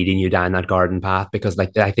well leading you down that garden path because,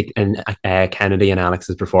 like, I think and Kennedy and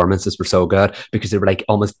Alex's performances were so good because they were like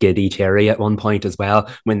almost giddy teary at one point as well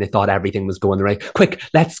when they thought everything was going the right. Quick,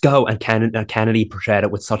 let's go! And Kennedy portrayed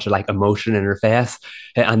it with such a like emotion in her face.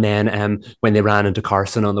 And then when they ran into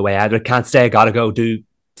Carson on the way out, I can't stay, gotta go do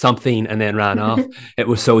something, and then ran off. It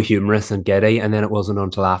was so humorous and giddy. And then it wasn't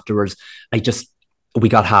until afterwards we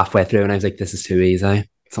got halfway through and I was like, this is too easy.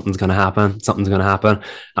 Something's going to happen. Something's going to happen.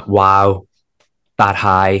 Wow, that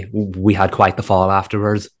high. We had quite the fall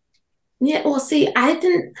afterwards. Yeah, well, see, I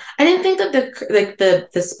didn't think that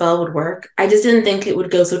the spell would work. I just didn't think it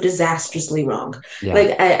would go so disastrously wrong. Yeah.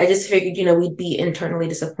 Like I just figured, we'd be internally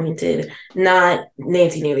disappointed, not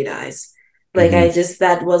Nancy nearly dies. Like Mm-hmm.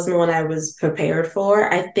 that wasn't what I was prepared for.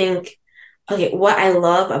 I think, okay, what I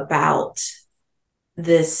love about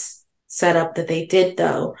this setup that they did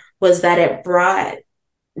though was that it brought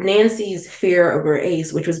Nancy's fear over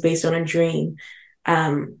Ace, which was based on a dream,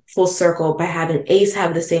 full circle by having Ace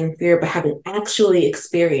have the same fear, but having actually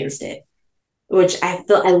experienced it. Which I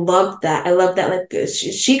loved that. I love that like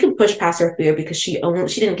she could push past her fear because she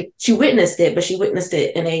witnessed it, but she witnessed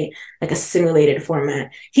it in a like a simulated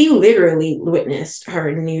format. He literally witnessed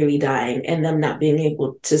her nearly dying and them not being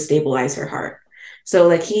able to stabilize her heart. So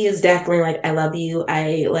like he is definitely like, I love you.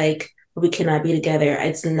 I like we cannot be together.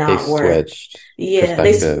 It's They not work. switched Yeah,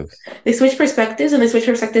 perspectives. they switched perspectives and they switched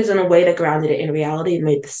perspectives in a way that grounded it in reality and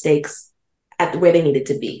made the stakes at where they needed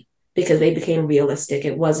to be because they became realistic.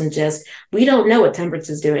 It wasn't just we don't know what Temperance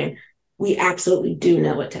is doing. We absolutely do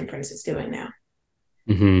know what Temperance is doing now.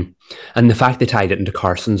 Mm-hmm. And the fact they tied it into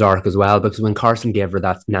Carson's arc as well, because when Carson gave her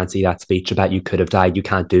that speech about you could have died, you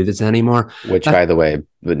can't do this anymore. Which, That by the way,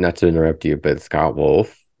 but not to interrupt you, but Scott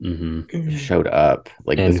Wolf showed up.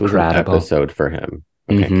 Like this was an incredible episode for him.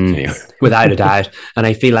 Okay, continue. without a doubt. And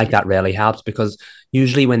I feel like that really helps because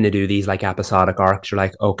usually when they do these like episodic arcs, you're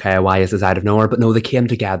like, okay, why is this out of nowhere? But no, they came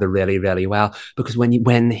together really, really well because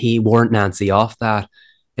when he warned Nancy off that.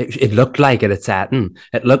 It looked like it had set in.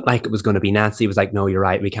 It looked like it was going to be Nancy was like, no, you're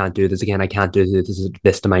right. We can't do this again. I can't do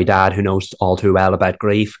this to my dad who knows all too well about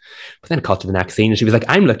grief. But then it cut to the next scene and she was like,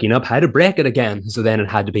 I'm looking up how to break it again. So then it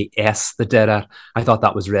had to be S that did it. I thought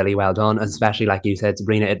that was really well done. Especially like you said,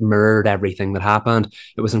 Sabrina, it mirrored everything that happened.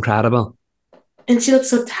 It was incredible. And she looked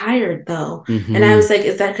so tired though. And I Mm-hmm. was like,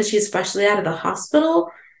 is that because she's freshly out of the hospital?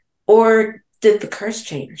 Or did the curse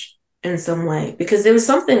change in some way? Because there was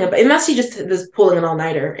something about unless she just was pulling an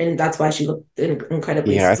all-nighter and that's why she looked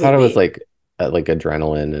incredibly Yeah, I thought it was sleepy. like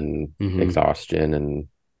adrenaline and Mm-hmm. exhaustion and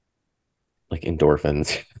like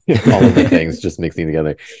endorphins, all of the things just mixing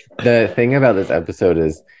together. The thing about this episode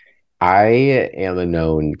is I am a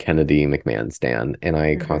known Kennedy McMahon stan, and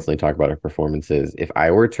I constantly talk about her performances. If I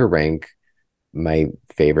were to rank my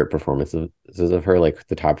favorite performances of her, like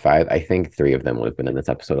the top 5, I think 3 of them would have been in this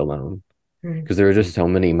episode alone. Because there were just so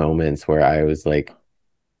many moments where I was like,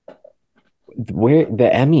 where the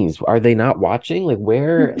Emmys are they not watching? Like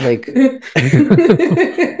where like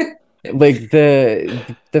like the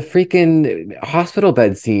freaking hospital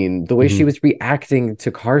bed scene, the way she Mm-hmm. was reacting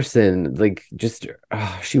to Carson, like just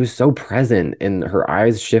she was so present and her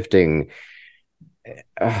eyes shifting.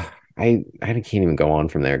 uh, I can't even go on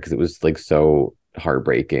from there because it was like so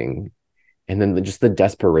heartbreaking. And then just the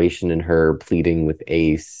desperation in her pleading with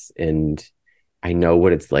Ace and I know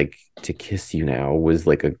what it's like to kiss you now was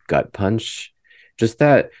like a gut punch. Just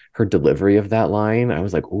that her delivery of that line, I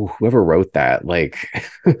was like, "Ooh, whoever wrote that, like,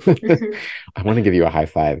 I want to give you a high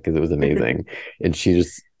five because it was amazing." And she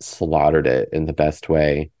just slaughtered it in the best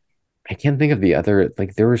way. I can't think of the other,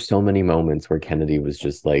 like, there were so many moments where Kennedy was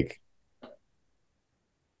just like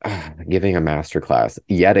giving a masterclass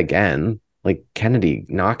yet again. Like, Kennedy,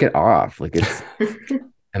 knock it off. Like, it's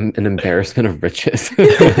an embarrassment of riches.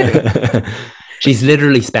 She's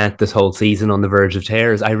literally spent this whole season on the verge of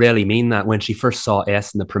tears. I really mean that. When she first saw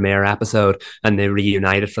S in the premiere episode and they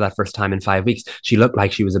reunited for that first time in 5 weeks, she looked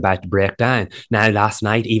like she was about to break down. Now, last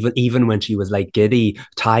night, even when she was like giddy,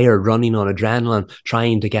 tired, running on adrenaline,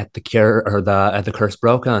 trying to get the cure or the curse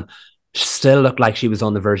broken, still looked like she was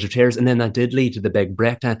on the verge of tears. And then that did lead to the big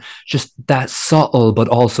breakdown. Just that subtle but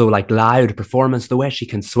also like loud performance, the way she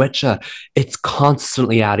can switch it, it's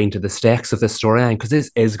constantly adding to the stakes of the storyline, because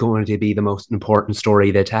this is going to be the most important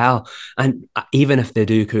story they tell. And even if they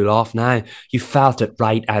do cool off now, you felt it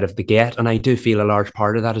right out of the gate. And I do feel a large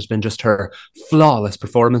part of that has been just her flawless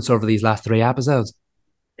performance over these last 3 episodes.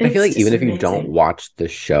 I feel like It's just even if you don't amazing. watch the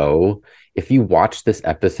show, if you watch this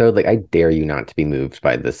episode, like I dare you not to be moved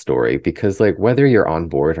by this story, because like whether you're on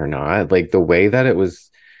board or not, like the way that it was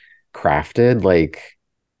crafted, like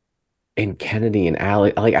in Kennedy and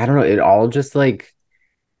Alec, like I don't know, it all just like,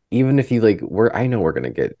 even if you like, I know we're gonna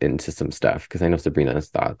get into some stuff because I know Sabrina's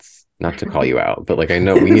thoughts, not to call you out, but like I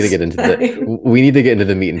know we need to It's get into fine.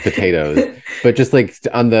 the meat and potatoes. But just like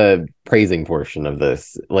on the praising portion of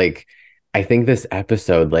this, like I think this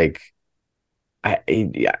episode, like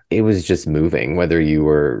yeah, it was just moving, whether you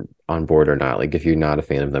were on board or not. Like if you're not a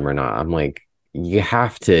fan of them or not, I'm like, you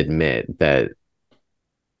have to admit that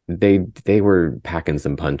they were packing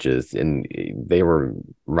some punches and they were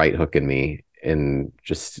right hooking me and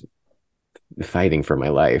just fighting for my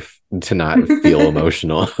life to not feel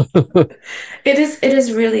emotional. It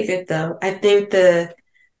is really good though. I think the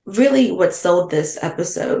really what sold this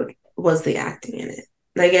episode was the acting in it.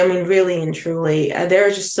 Like, I mean, really and truly, there are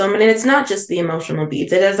just so many. And it's not just the emotional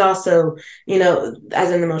beats. It is also,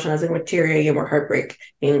 as in emotional, as in material and more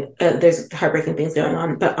heartbreaking. There's heartbreaking things going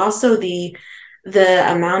on, but also the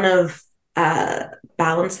amount of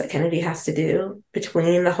balance that Kennedy has to do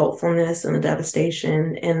between the hopefulness and the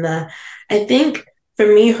devastation and I think for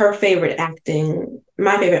me, my favorite acting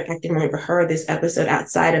moment for her this episode,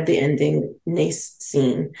 outside of the ending Nace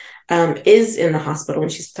scene, is in the hospital when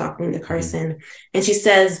she's talking to Mhm. Carson, and she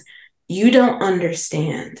says, "You don't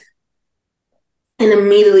understand." And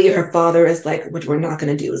immediately her father is like, "What we're not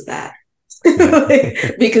going to do is that."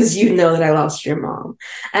 Because you know that I lost your mom.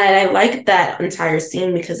 And I like that entire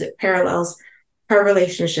scene because it parallels her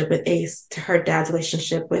relationship with Ace to her dad's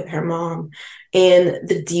relationship with her mom and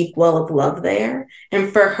the deep well of love there.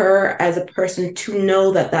 And for her as a person to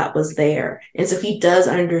know that that was there. And so he does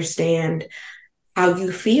understand how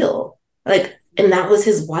you feel. Like, and that was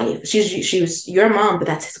his wife. She was your mom, but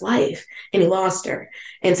that's his wife, and he lost her.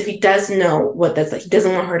 And so he does know what that's like. He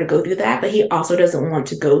doesn't want her to go through that, but he also doesn't want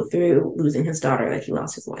to go through losing his daughter like he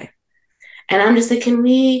lost his wife. And I'm just like, can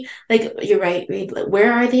we, like, you're right, Reed, like,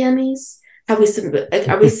 where are the Emmys? Are we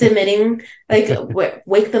submitting, like,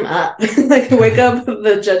 wake them up, like, wake up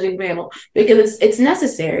the judging panel, because it's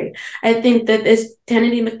necessary. I think that this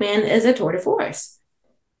Kennedy McMahon is a tour de force.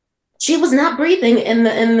 She was not breathing in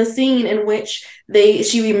the scene in which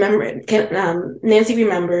she remembered. Nancy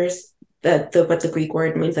remembers that what the Greek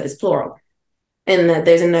word means, that it's plural, and that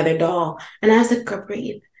there's another doll. And I was like, "Girl,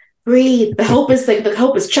 breathe, breathe. The hope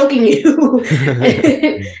is choking you."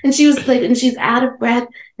 And she was like, and she's out of breath,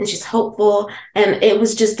 and she's hopeful, and it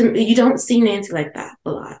was just, you don't see Nancy like that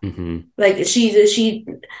a lot. Mm-hmm. Like she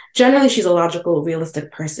generally, she's a logical,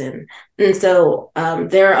 realistic person, and so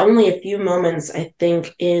there are only a few moments I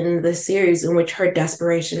think in the series in which her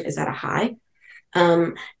desperation is at a high.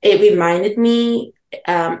 It reminded me,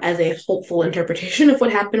 as a hopeful interpretation of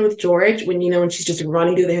what happened with George, when she's just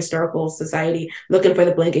running through the historical society looking for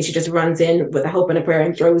the blanket, she just runs in with a hope and a prayer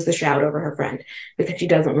and throws the shroud over her friend because she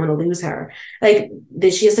doesn't want to lose her. Like,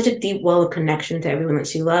 she has such a deep well of connection to everyone that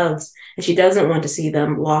she loves, and she doesn't want to see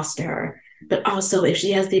them lost to her. But also, if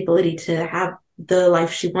she has the ability to have the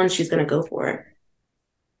life she wants, she's going to go for it.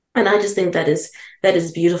 And I just think that is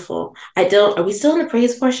beautiful. Are we still in the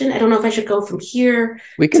praise portion? I don't know if I should go from here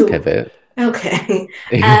We can to, pivot. okay.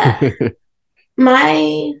 Uh,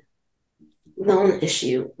 my lone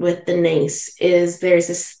issue with the NACE is there's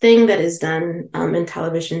this thing that is done in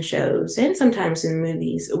television shows and sometimes in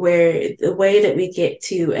movies where the way that we get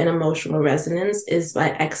to an emotional resonance is by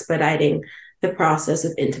expediting the process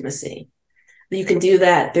of intimacy. You can do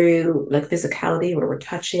that through like physicality, where we're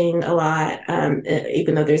touching a lot,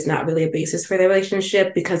 even though there's not really a basis for the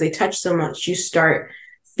relationship, because they touch so much, you start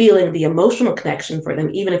feeling the emotional connection for them,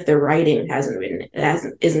 even if their writing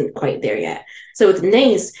isn't quite there yet. So with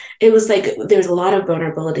Nace, it was like there's a lot of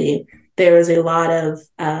vulnerability, there was a lot of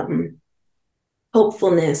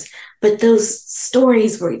hopefulness, but those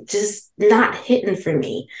stories were just not hitting for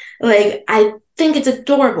me. Like, I think it's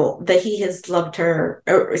adorable that he has loved her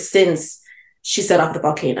since she set off the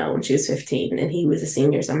volcano when she was 15 and he was a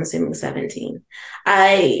senior, so I'm assuming 17.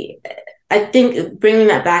 I I think bringing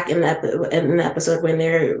that back in the episode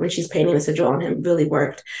when she's painting the sigil on him really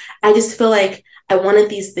worked. I just feel like I wanted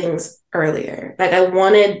these things earlier. Like I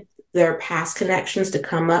wanted their past connections to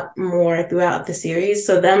come up more throughout the series.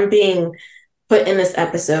 So them being put in this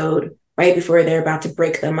episode right before they're about to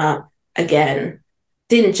break them up again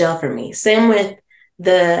didn't gel for me. Same with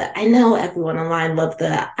I know everyone online loved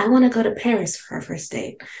I want to go to Paris for our first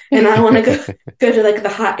date. And I want to go to like the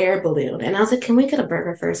hot air balloon. And I was like, can we get a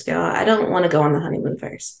burger first, y'all? I don't want to go on the honeymoon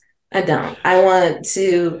first. I don't. I want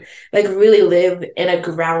to like really live in a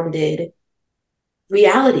grounded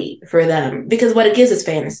reality for them because what it gives is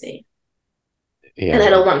fantasy. And I Yeah.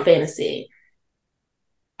 don't want fantasy.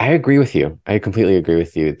 I agree with you. I completely agree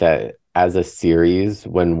with you that as a series,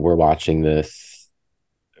 when we're watching this,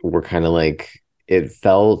 we're kind of like it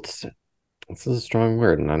felt this is a strong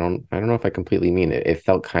word, and I don't know if I completely mean it. It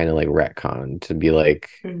felt kind of like retcon to be like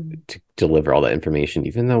Mm-hmm. to deliver all that information,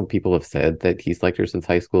 even though people have said that he's liked her since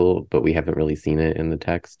high school, but we haven't really seen it in the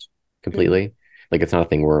text Mm-hmm. completely. Like it's not a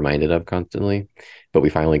thing we're reminded of constantly, but we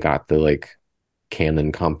finally got the like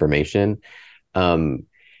canon confirmation. Um,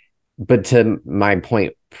 but to my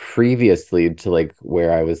point previously to like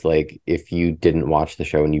where I was like, if you didn't watch the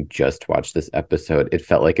show and you just watched this episode, it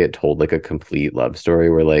felt like it told like a complete love story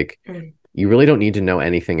where like Mm-hmm. you really don't need to know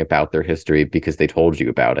anything about their history because they told you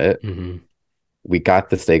about it. Mm-hmm. We got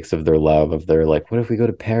the stakes of their love, of their like, what if we go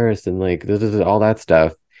to Paris and like all that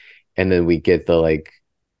stuff. And then we get the like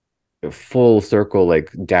full circle, like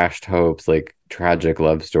dashed hopes, like tragic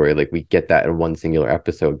love story. Like we get that in one singular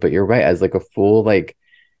episode. But you're right, as like a full like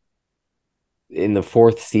in the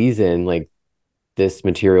fourth season, like this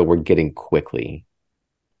material we're getting quickly.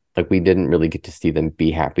 Like we didn't really get to see them be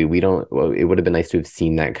happy. We don't well, it would have been nice to have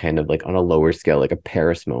seen that kind of like on a lower scale, like a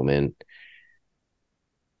Paris moment,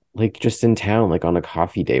 like just in town, like on a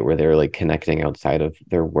coffee date where they're like connecting outside of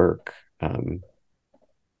their work.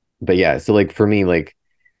 But yeah, so like for me, like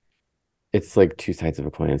it's like two sides of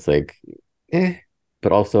a coin. It's like, eh,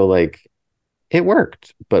 but also like it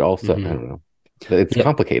worked, but also I Mm-hmm. don't know. It's Yeah.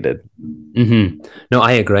 complicated. Mm-hmm. No,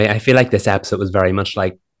 I agree. I feel like this episode was very much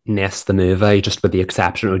like Nest the movie, just with the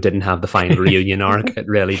exception it didn't have the final reunion arc. It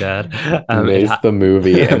really did. It Mace had. the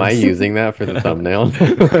movie. Am I using that for the thumbnail?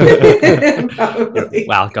 You're Probably.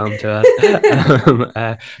 welcome to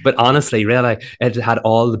it. But honestly, really, it had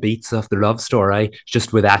all the beats of the love story,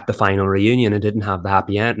 just without the final reunion. It didn't have the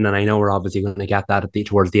happy ending, and I know we're obviously going to get that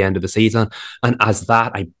towards the end of the season. And as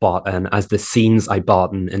that, I bought in, as the scenes I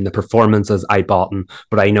bought in the performances I bought in.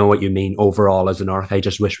 But I know what you mean overall as an arc. I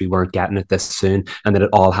just wish we weren't getting it this soon, and that it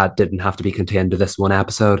all didn't have to be contained to this one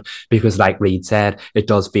episode because, like Reed said, it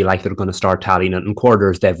does feel like they're going to start tallying it in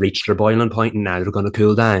quarters. They've reached their boiling point, and now they're going to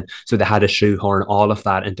cool down. So they had to shoehorn all of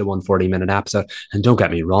that into one 40-minute episode. And don't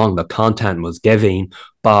get me wrong, the content was giving,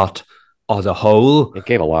 but as a whole, It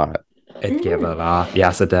gave a lot. it gave a Mm. lot.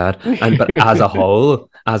 Yes, it did. But as a whole,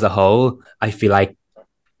 I feel like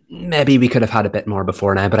maybe we could have had a bit more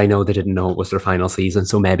before now, but I know they didn't know it was their final season,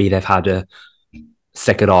 so maybe they've had to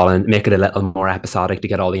stick it all and make it a little more episodic to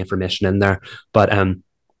get all the information in there. But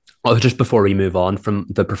oh, just before we move on from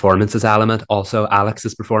the performances element, also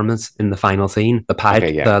Alex's performance in the final scene, the pipe,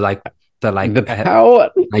 Okay, yeah. the like, The how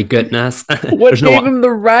my goodness, what there's gave no. him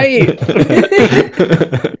the right?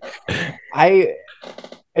 I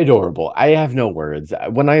adorable. I have no words.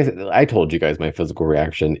 When I told you guys my physical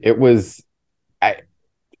reaction, it was I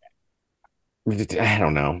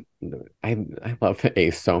don't know. I love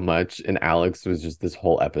Ace so much, and Alex was just this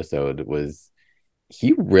whole episode was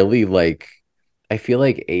he really like I feel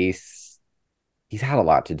like Ace he's had a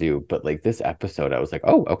lot to do, but like this episode I was like,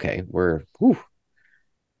 "Oh, okay, we're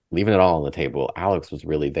leaving it all on the table." Alex was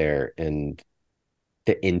really there, and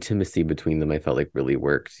the intimacy between them I felt like really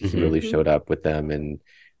worked. He Mm-hmm. really Mhm. showed up with them, and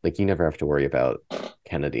like you never have to worry about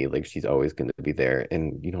Kennedy. Like she's always going to be there,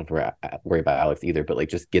 and you don't have to worry about Alex either. But like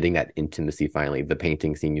just getting that intimacy finally. The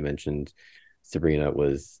painting scene you mentioned, Sabrina,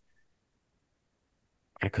 was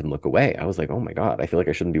I couldn't look away. I was like, oh my god, I feel like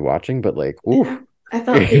I shouldn't be watching, but like, ooh. Yeah, I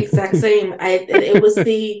felt the exact same. It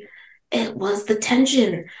was the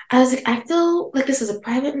tension. I was like, I feel like this is a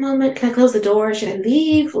private moment. Can I close the door? Should I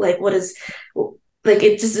leave? Like, what is like?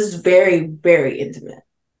 It just is very, very intimate.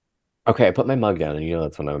 Okay, I put my mug down, and you know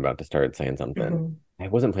that's when I'm about to start saying something. Mhm. I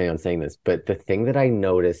wasn't planning on saying this, but the thing that I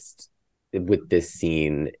noticed with this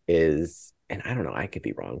scene is, and I don't know, I could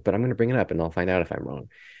be wrong, but I'm going to bring it up and I'll find out if I'm wrong.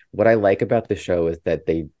 What I like about the show is that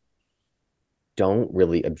they don't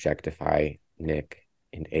really objectify Nick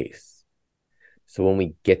and Ace. So when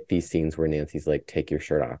we get these scenes where Nancy's like, take your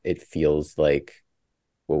shirt off, it feels like,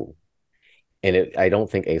 whoa. And I don't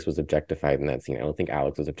think Ace was objectified in that scene. I don't think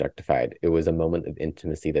Alex was objectified. It was a moment of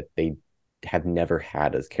intimacy that they have never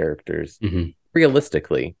had as characters,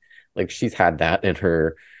 realistically. Like she's had that in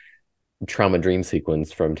her trauma dream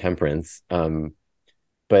sequence from Temperance.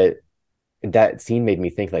 But that scene made me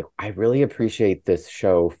think, like, I really appreciate this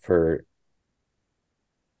show for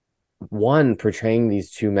one, portraying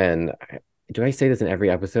these two men. Do I say this in every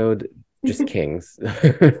episode? Just kings.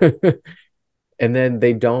 And then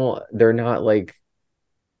they're not like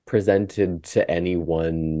presented to any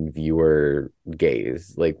one viewer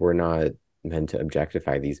gaze. Like we're not meant to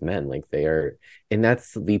objectify these men. Like they are, and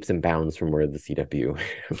that's leaps and bounds from where the CW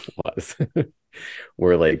was.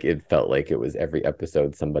 Where like it felt like it was every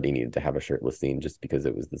episode somebody needed to have a shirtless scene just because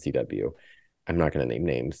it was the CW. I'm not going to name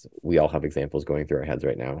names. We all have examples going through our heads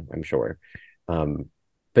right now, I'm sure.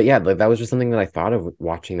 But yeah, like, that was just something that I thought of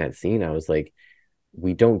watching that scene. I was like,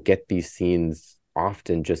 we don't get these scenes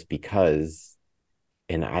often just because,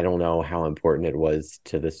 and I don't know how important it was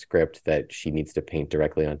to the script that she needs to paint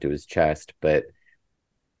directly onto his chest, but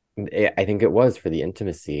I think it was for the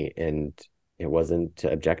intimacy, and it wasn't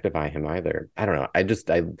to objectify him either. I don't know.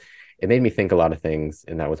 It made me think a lot of things,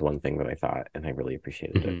 and that was one thing that I thought, and I really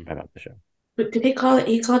appreciated it about the show. But did they call it?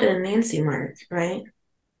 He called it a Nancy mark, right?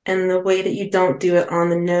 And the way that you don't do it on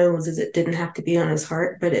the nose is it didn't have to be on his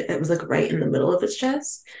heart, but it was like right in the middle of his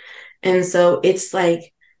chest. And so it's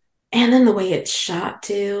like, and then the way it's shot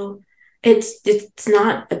too, it's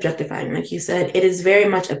not objectifying, like you said. It is very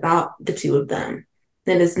much about the two of them.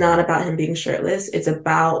 And it's not about him being shirtless. It's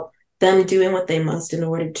about them doing what they must in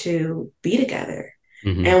order to be together,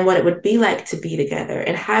 and what it would be like to be together,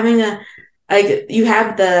 and having a, like, you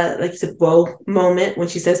have the, like you said, whoa moment when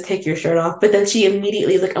she says take your shirt off, but then she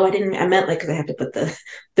immediately is like, oh, I meant like, because I have to put the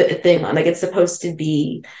thing on, like it's supposed to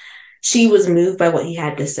be, she was moved by what he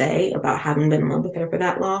had to say about having been in love with her for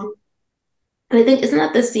that long. And I think, isn't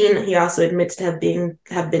that the scene that he also admits to have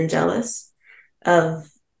been jealous of?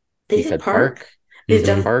 He said Park.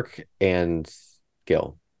 Park and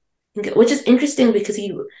Gil, which is interesting because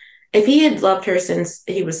if he had loved her since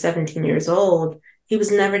he was 17 years old, he was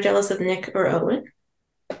never jealous of Nick or Owen.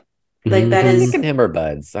 Like that is, Nick and him are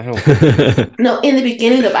buds. I don't. No, in the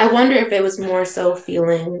beginning of, I wonder if it was more so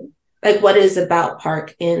feeling like what is about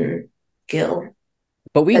Park in Gil.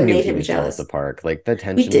 But we knew he was jealous of Park. Like the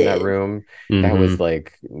tension in that room, that was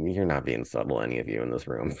like, you're not being subtle, any of you in this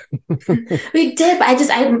room. We did, but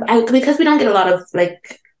I because we don't get a lot of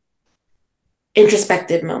like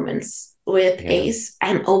introspective moments with Ace,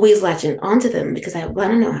 I'm always latching onto them because I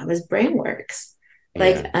want to know how his brain works.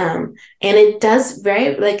 Like, and it does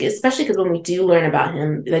very, like, especially because when we do learn about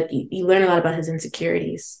him, like you learn a lot about his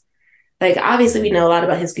insecurities. Like, obviously, we know a lot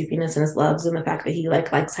about his goofiness and his loves and the fact that he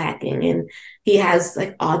likes hacking and he has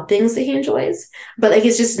like odd things that he enjoys. But like,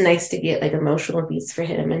 it's just nice to get like emotional beats for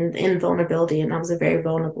him and vulnerability. And that was a very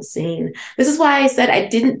vulnerable scene. This is why I said I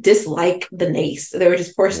didn't dislike the Nace. There were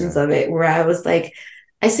just portions of it where I was like,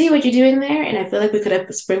 I see what you're doing there, and I feel like we could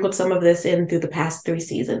have sprinkled some of this in through the past 3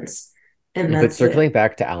 seasons. And but circling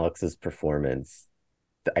back to Alex's performance,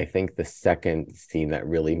 I think the second scene that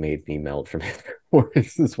really made me melt from his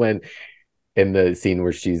performance is when, in the scene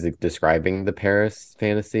where she's like, describing the Paris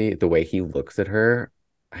fantasy, the way he looks at her,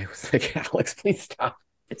 I was like, Alex, please stop.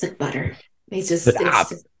 It's like butter. He's just stop.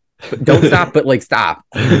 Don't stop, but like stop.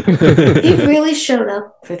 He really showed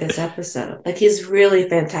up for this episode. Like he's really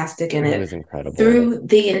fantastic in it. It was incredible through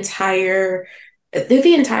the entire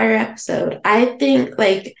episode. I think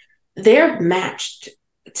like they're matched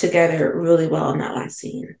together really well in that last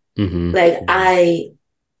scene. Like I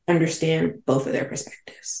understand both of their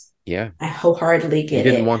perspectives. Yeah, I wholeheartedly get it.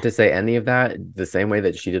 You didn't want to say any of that the same way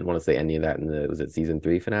that she didn't want to say any of that in the, was it season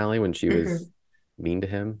 3 finale when she was mean to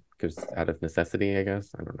him because out of necessity, I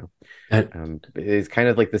guess. I don't know. It's kind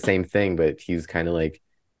of like the same thing, but he's kind of like,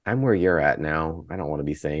 I'm where you're at now. I don't want to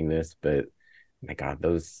be saying this, but my God,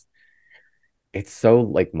 it's so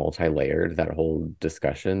like multi-layered, that whole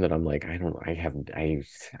discussion, that I'm like, I'm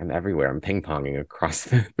everywhere. I'm ping-ponging across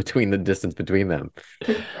between the distance between them.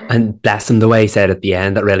 And bless him, the way he said at the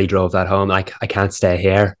end, that really drove that home. Like, I can't stay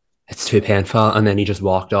here. It's too painful. And then he just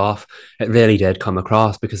walked off. It really did come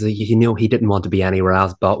across because he knew he didn't want to be anywhere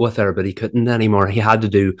else but with her, but he couldn't anymore. He had to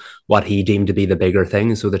do what he deemed to be the bigger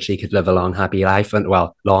thing so that she could live a long, happy life, and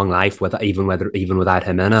long life even without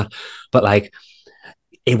him in it. But like,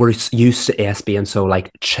 it was used to Ace being so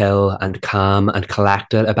like chill and calm and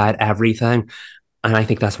collected about everything. And I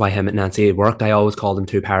think that's why him and Nancy worked. I always call them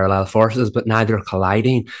two parallel forces, but now they're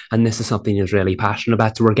colliding. And this is something he's really passionate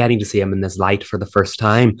about. So we're getting to see him in this light for the first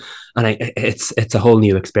time. And it's a whole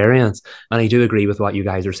new experience. And I do agree with what you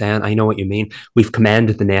guys are saying. I know what you mean. We've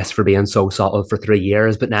commended the nest for being so subtle for 3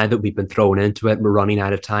 years, but now that we've been thrown into it, we're running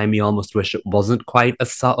out of time. You almost wish it wasn't quite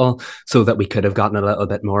as subtle so that we could have gotten a little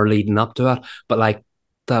bit more leading up to it. But like,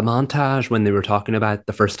 the montage when they were talking about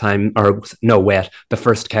the first time, or no, wait, the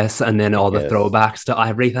first kiss, and then The all the kiss. throwbacks to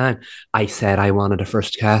everything. I said I wanted a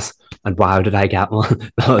first kiss, and wow, did I get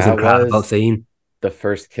one? That was an That incredible was scene. the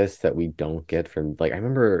first kiss that we don't get from, like, I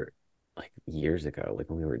remember like years ago, like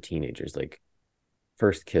when we were teenagers, like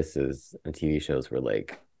first kisses on TV shows were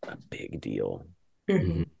like a big deal, Mm-hmm.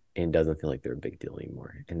 Mm-hmm. and doesn't feel like they're a big deal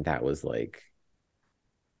anymore. And that was like,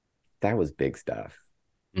 that was big stuff.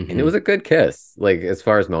 And it Mm-hmm. was a good kiss, like as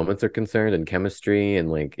far as moments are concerned and chemistry and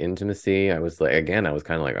like intimacy. I was like, again, I was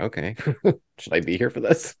kind of like, okay, should I be here for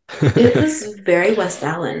this? It was very West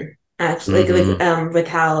Allen, actually, Mm-hmm. with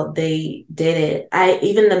how they did it. I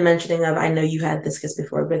even the mentioning of I know you had this kiss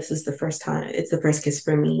before, but this is the first time. It's the first kiss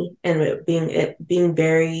for me, and it being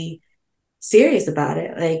very serious about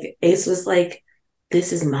it. Like Ace was like,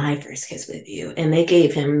 "This is my first kiss with you," and they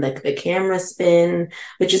gave him like the camera spin,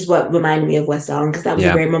 which is what reminded me of West Allen because that was a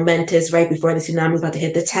Yeah. very momentous, right before the tsunami was about to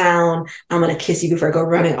hit the town. I'm gonna kiss you before I go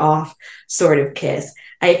running off, sort of kiss.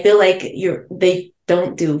 I feel like they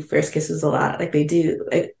don't do first kisses a lot, like they do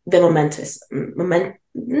like the momentous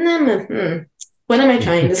What am I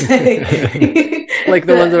trying to say? Like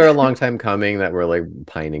the ones that are a long time coming that we're like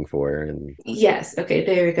pining for. And Yes, okay,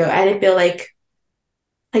 there we go. I didn't feel like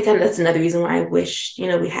that's another reason why I wish,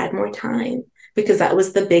 we had more time because that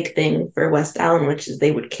was the big thing for West Allen, which is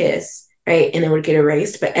they would kiss, right? And it would get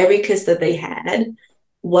erased. But every kiss that they had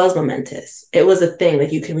was momentous. It was a thing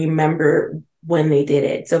that you can remember when they did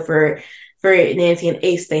it. So for Nancy and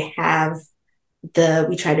Ace, they have the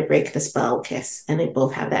we try to break the spell kiss, and they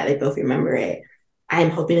both have that. They both remember it. I'm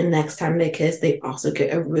hoping the next time they kiss, they also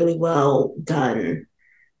get a really well done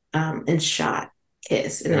and shot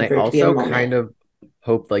kiss, and and then I for it to be a also moment. kind of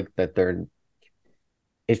hope like that they're,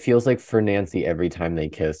 it feels like for Nancy every time they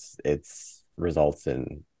kiss, it's results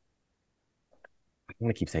in, I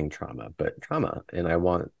want to keep saying trauma, but trauma. And I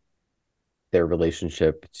want their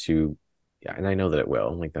relationship to, yeah, and I know that it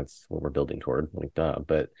will, like that's what we're building toward, like duh,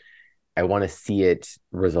 but I want to see it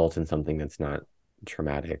result in something that's not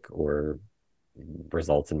traumatic or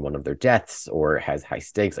results in one of their deaths or has high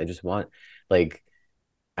stakes. I just want, like,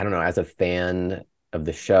 I don't know, as a fan of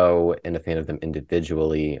the show and a fan of them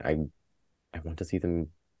individually, I want to see them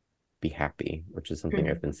be happy, which is something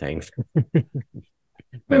I've Mm-hmm. been saying for For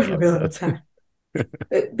many a really long episodes. time.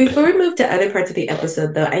 Before we move to other parts of the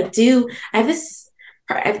episode, though, I have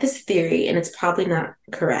this theory, and it's probably not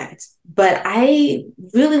correct, but I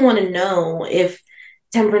really want to know if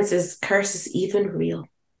Temperance's curse is even real.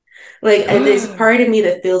 Like, there's a part of me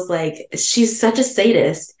that feels like she's such a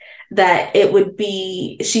sadist that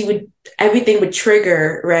she would, everything would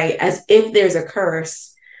trigger, right, as if there's a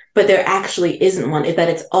curse, but there actually isn't one. That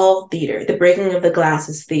it's all theater. The breaking of the glass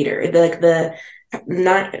is theater. Like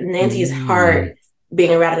not Nancy's Mm. heart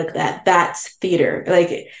being erratic like that's theater.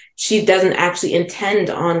 Like she doesn't actually intend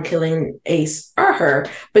on killing Ace or her,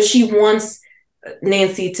 but she wants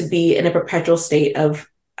Nancy to be in a perpetual state of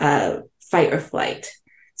fight or flight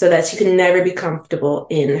so that she can never be comfortable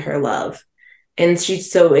in her love. And I'm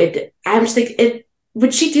just like,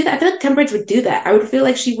 would she do that? I feel like Temperance would do that. I would feel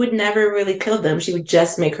like she would never really kill them. She would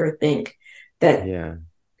just make her think that Yeah.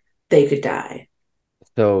 they could die.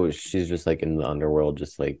 So she's just like in the underworld,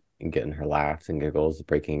 just like getting her laughs and giggles,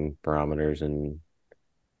 breaking barometers and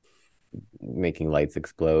making lights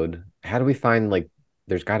explode. How do we find like,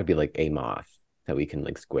 there's got to be like a moth that we can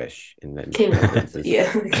like squish, and then King temperance Moth. is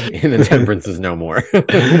Yeah. and then temperance is no more.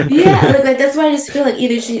 Yeah, like that's why I just feel like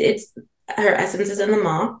either it's her essence is in the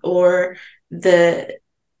moth, or the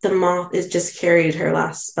the moth is just carried her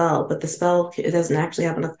last spell, but the spell it doesn't actually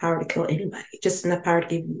have enough power to kill anybody, just enough power to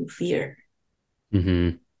give you fear.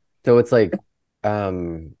 Mm-hmm. So it's like,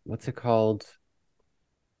 what's it called?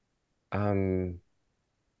 Um,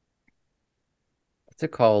 what's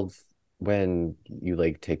it called when you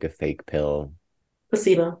like take a fake pill?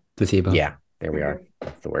 Placebo. Placebo. Yeah, there we are. Mhm.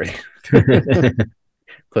 That's the word.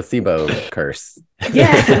 Placebo curse.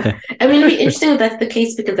 Yeah, I mean, it'd be interesting if that's the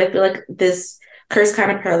case because I feel like this curse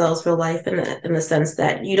kind of parallels real life in the sense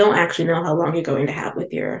that you don't actually know how long you're going to have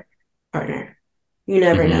with your partner. You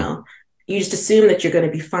never Mm-hmm. know. You just assume that you're going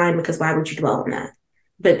to be fine because why would you dwell on that?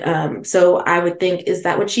 But so I would think, is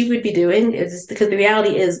that what she would be doing? Is this, because the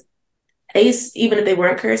reality is Ace, even if they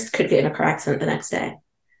weren't cursed, could get in a car accident the next day.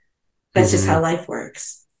 That's just how life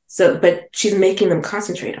works. So, but she's making them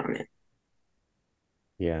concentrate on it.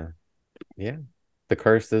 Yeah. Yeah. The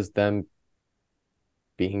curse is them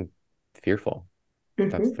being fearful.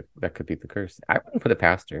 That could be the curse. I wouldn't put it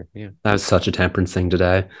past her. Yeah. That was such a temperance thing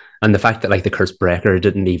today. And the fact that like the curse breaker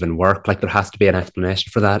didn't even work, like there has to be an explanation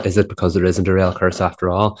for that. Is it because there isn't a real curse after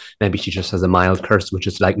all? Maybe she just has a mild curse, which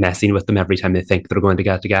is like messing with them every time they think they're going to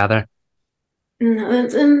get together. No,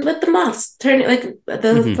 and with the moths turning, like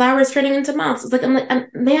the flowers turning into moths. It's like I'm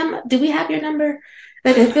like, ma'am, do we have your number?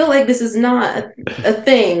 Like I feel like this is not a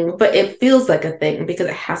thing, but it feels like a thing because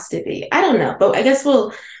it has to be. I don't know, but I guess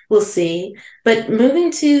we'll see. But moving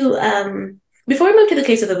to before we move to the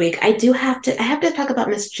case of the week, I have to talk about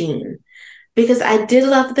Miss Jean because I did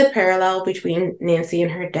love the parallel between Nancy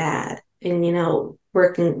and her dad, and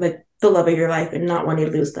working like the love of your life and not wanting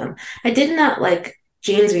to lose them. I did not like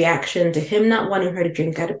Jean's reaction to him not wanting her to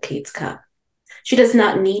drink out of Kate's cup. She does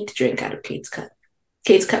not need to drink out of Kate's cup.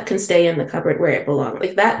 Kate's cup can stay in the cupboard where it belongs.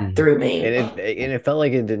 Like that threw me. And it felt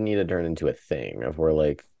like it didn't need to turn into a thing of where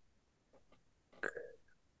like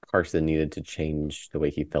Carson needed to change the way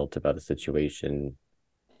he felt about a situation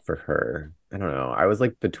for her. I don't know. I was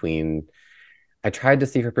like between. I tried to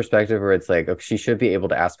see her perspective where it's like, okay, she should be able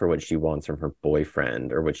to ask for what she wants from her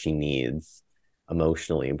boyfriend or what she needs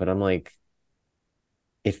emotionally. But I'm like,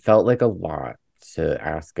 it felt like a lot to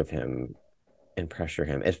ask of him and pressure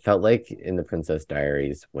him. It felt like in the Princess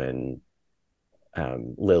Diaries when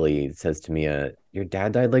Lily says to Mia, your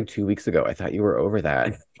dad died like 2 weeks ago. I thought you were over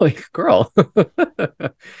that. Like, girl.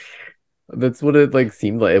 That's what it like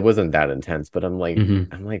seemed like. It wasn't that intense, but I'm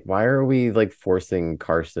like, why are we like forcing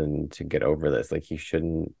Carson to get over this? Like he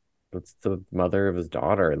shouldn't. That's the mother of his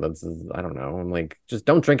daughter. I don't know. I'm like, just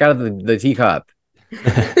don't drink out of the teacup.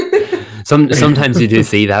 Sometimes you do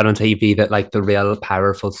see that on TV that like the real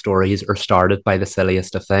powerful stories are started by the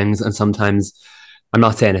silliest of things, and sometimes I'm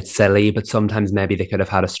not saying it's silly, but sometimes maybe they could have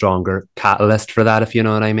had a stronger catalyst for that, if you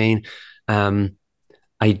know what I mean. I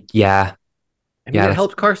mean, it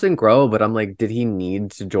helped Carson grow, but I'm like, did he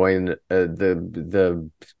need to join the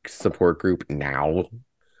support group now?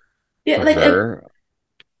 Yeah, like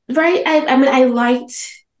right. I mean, I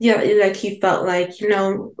liked. Yeah, like he felt like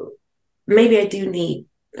maybe I do need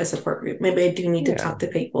a support group. Maybe I do need to talk to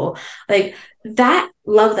people like that.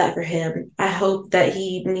 Love that for him. I hope that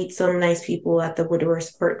he meets some nice people at the widower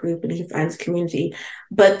support group and he finds community.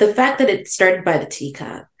 But the fact that it started by the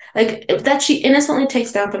teacup, like that she innocently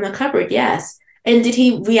takes down from the cupboard, yes. And did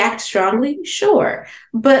he react strongly? Sure.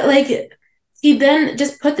 But like he then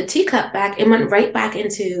just put the teacup back and went right back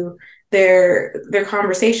into their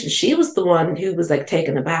conversation. She was the one who was like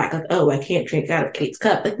taken aback, like, oh, I can't drink out of Kate's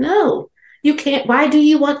cup. Like, no, you can't. Why do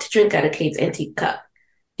you want to drink out of Kate's antique cup?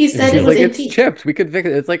 He said it was like, antique. It's chipped. We could fix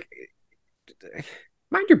it. It's like,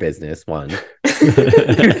 mind your business, one.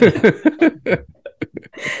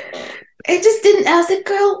 It just didn't. I was like,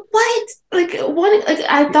 girl, what? Like, what? Like,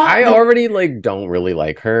 I thought I already like don't really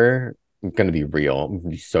like her. I'm gonna be real. I'm gonna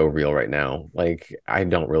be so real right now. Like, I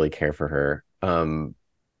don't really care for her.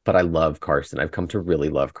 But I love Carson. I've come to really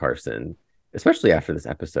love Carson, especially after this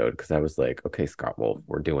episode, because I was like, okay, Scott Wolf,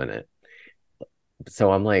 we're doing it.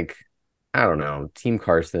 So I'm like, I don't know, Team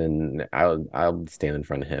Carson. I'll stand in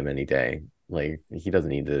front of him any day. Like he doesn't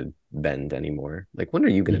need to bend anymore. Like when are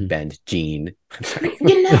you gonna bend, Gene? Because I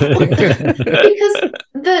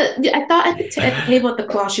thought at the table at the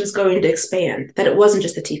claw she was going to expand that it wasn't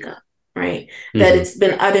just a teacup, right? That it's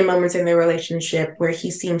been other moments in their relationship where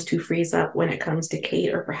he seems to freeze up when it comes to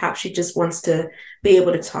Kate, or perhaps she just wants to be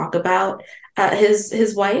able to talk about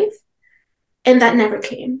his wife, and that never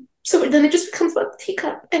came. So then it just becomes about the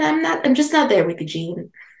teacup, and I'm just not there with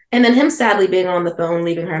Eugene. And then him sadly being on the phone,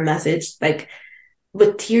 leaving her a message, like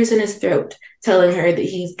with tears in his throat, telling her that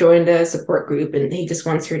he's joined a support group and he just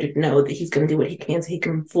wants her to know that he's going to do what he can so he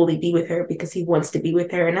can fully be with her because he wants to be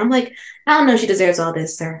with her. And I'm like, I don't know, she deserves all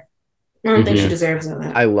this, sir. I don't think she deserves all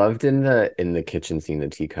that. I loved in the kitchen scene, the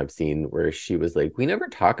teacup scene, where she was like, "We never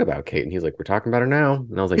talk about Kate," and he's like, "We're talking about her now,"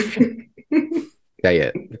 and I was like,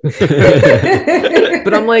 "Yeah, it."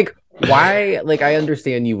 But I'm like, why? Like, I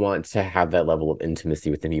understand you want to have that level of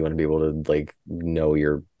intimacy with him. You want to be able to like know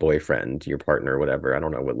your boyfriend, your partner, whatever. I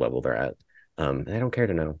don't know what level they're at. And I don't care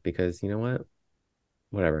to know because you know what?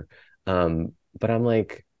 Whatever. But I'm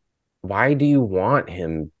like, why do you want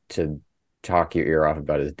him to talk your ear off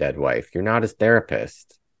about his dead wife? You're not his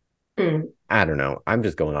therapist. I don't know. I'm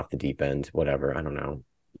just going off the deep end. Whatever. I don't know.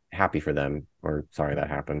 Happy for them, or sorry that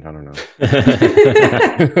happened. I don't know.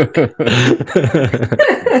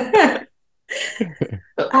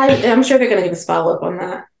 I'm sure they're going to give us follow up on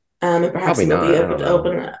that. And perhaps Probably they'll be not. I able don't to know.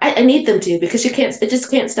 open. I need them to because it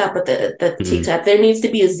just can't stop at the teacup. There needs to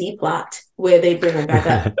be a Z plot where they bring them back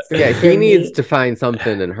up Yeah, for he needs me. to find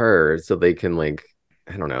something in her so they can like,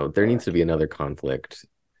 I don't know. There needs to be another conflict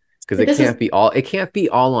because But this is it can't be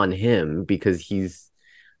all on him because he's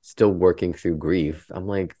still working through grief. I'm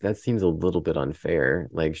like, that seems a little bit unfair.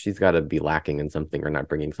 Like she's got to be lacking in something or not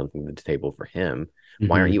bringing something to the table for him.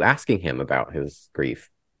 Why aren't you asking him about his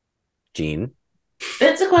grief, Gene?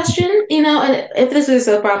 it's a question, and if this was a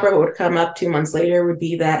soap opera, what would come up 2 months later would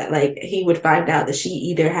be that like he would find out that she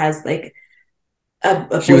either has like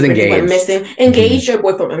a She was boyfriend who went engaged. missing, engaged or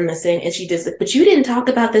boyfriend went missing, and she just like, but you didn't talk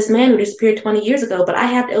about this man who disappeared 20 years ago, but I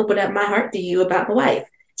have to open up my heart to you about my wife.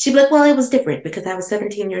 She'd be like, well, it was different because I was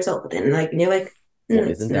 17 years old, and you're like, Well,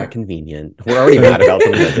 it's isn't that not. convenient? We're already mad about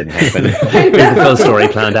something that didn't happen. We have the full story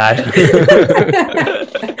planned out.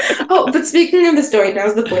 Oh, but speaking of the story,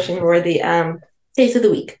 now's the portion where the taste of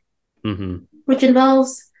the week, which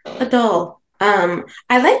involves a doll. I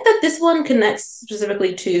like that this one connects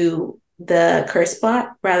specifically to the curse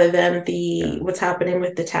plot rather than the what's happening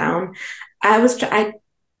with the town. I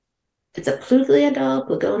it's a Pluglia doll,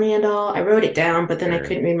 Plugonia doll. I wrote it down, but then I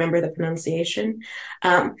couldn't remember the pronunciation.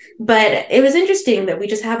 But it was interesting that we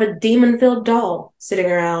just have a demon-filled doll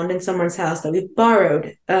sitting around in someone's house that we've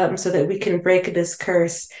borrowed so that we can break this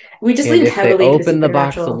curse. We just And leaned if they heavily into open the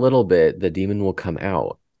box a supernatural. little bit, the demon will come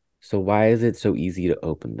out. So why is it so easy to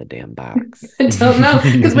open the damn box? I don't know.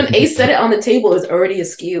 Because when Ace set it on the table, it was already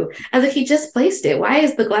askew. I was like, he just placed it. Why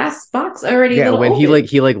is the glass box already a Yeah, little when open?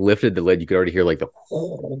 he lifted the lid, you could already hear like the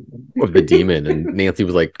of the demon, and Nancy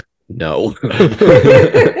was like, "No."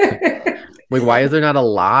 Like, why is there not a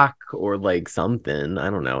lock or like something?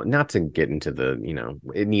 I don't know. Not to get into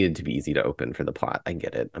it needed to be easy to open for the plot. I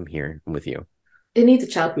get it. I'm here. I'm with you. It needs a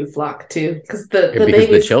childproof lock too, because the Because the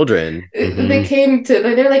babies children, they came to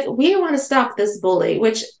they're like, we want to stop this bully,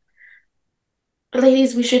 which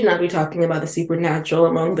ladies, we should not be talking about the supernatural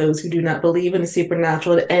among those who do not believe in the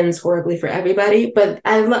supernatural. It ends horribly for everybody. But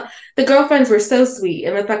I love the girlfriends were so sweet,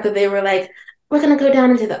 and the fact that they were like, we're gonna go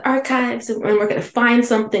down into the archives and we're gonna find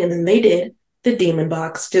something, and then they did the demon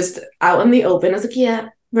box just out in the open. I was like, yeah,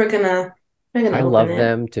 we're gonna I open love it.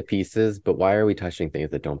 them to pieces, but why are we touching things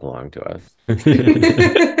that don't belong to us?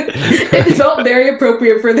 It felt very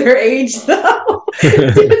appropriate for their age, though.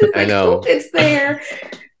 I Like, know. oh, it's there.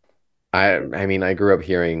 I mean, I grew up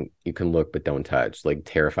hearing you can look but don't touch, like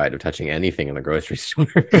terrified of touching anything in the grocery store.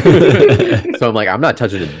 So I'm like, I'm not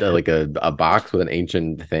touching a box with an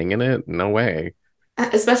ancient thing in it. No way.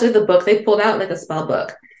 Especially the book they pulled out, like a spell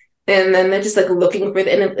book, and then they're just like looking for it,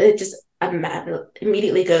 and it just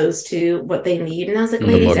immediately goes to what they need. And I was like, The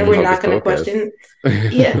ladies, book and of we're Hocus not going to Pocus. question.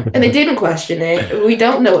 Yeah, and they didn't question it. We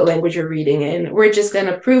don't know what language you're reading in. We're just going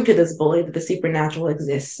to prove to this bully that the supernatural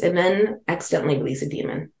exists, and then accidentally release a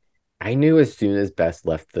demon. I knew as soon as Bess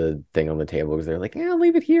left the thing on the table because they're like, yeah,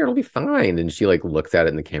 leave it here, it'll be fine. And she like looks at it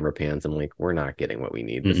in the camera pans. I'm like, we're not getting what we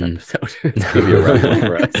need this episode. It's gonna be a rough one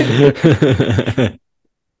for us.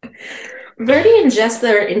 Verdi and Jess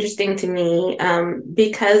are interesting to me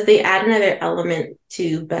because they add another element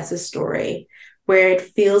to Bess's story where it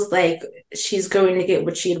feels like she's going to get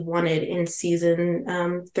what she had wanted in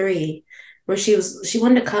season 3, where she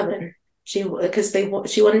wanted a coven. She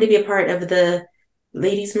wanted to be a part of the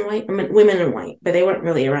ladies in white, women in white, but they weren't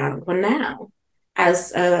really around. Well, now,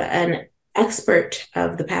 as an expert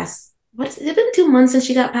of the past, what's it been 2 months since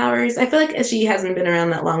she got powers? I feel like she hasn't been around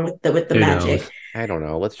that long with the Who magic. knows? I don't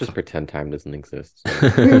know. Let's just pretend time doesn't exist.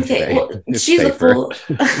 Okay, well, It's she's a safer. full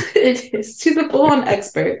it is. She's a full-on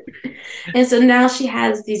expert. And so now she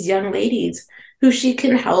has these young ladies who she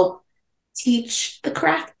can help teach the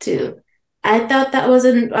craft to. I thought that was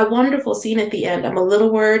a wonderful scene at the end. I'm a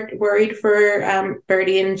little worried for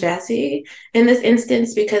Birdie and Jesse in this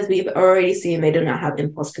instance because we've already seen they do not have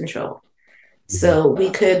impulse control. So we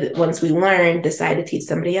could, once we learn, decide to teach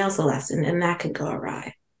somebody else a lesson, and that could go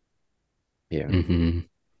awry. Yeah.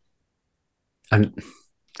 I'm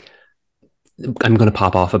I'm going to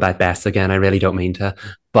pop off about Bess again. I really don't mean to,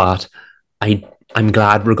 but I'm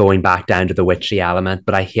glad we're going back down to the witchy element.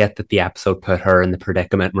 But I hate that the episode put her in the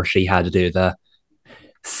predicament where she had to do the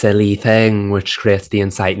silly thing, which creates the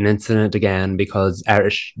inciting incident again because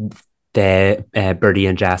Birdie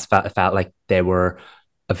and Jess felt like they were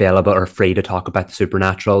available or free to talk about the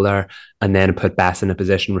supernatural there, and then put Bess in a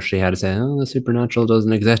position where she had to say, "Oh, the supernatural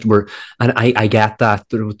doesn't exist." And I get that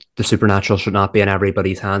the supernatural should not be in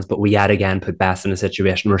everybody's hands, but we yet again put Bess in a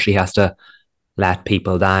situation where she has to let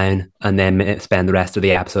people down and then spend the rest of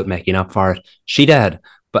the episode making up for it. She did,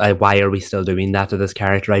 But why are we still doing that to this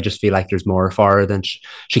character? I just feel like there's more for her than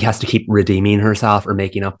she has to keep redeeming herself or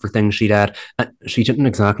making up for things she did. And she didn't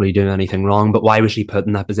exactly do anything wrong, but why was she put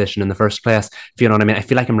in that position in the first place? If you know what I mean. I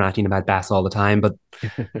feel like I'm ranting about Bess all the time, but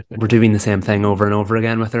we're doing the same thing over and over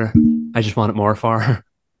again with her. I just want it more for her.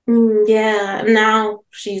 Yeah, now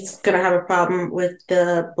she's gonna have a problem with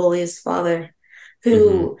the bully's father, Mm-hmm.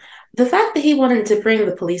 who the fact that he wanted to bring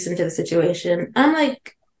the police into the situation, I'm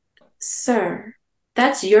like, sir,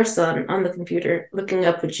 that's your son on the computer looking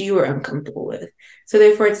up what you are uncomfortable with. So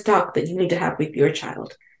therefore, it's talk that you need to have with your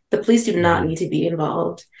child. The police do not Mm-hmm. need to be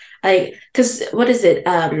involved. Like, because what is it?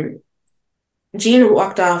 Jean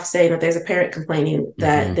walked off saying that there's a parent complaining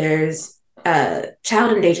that Mm-hmm. there's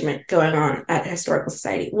child endangerment going on at Historical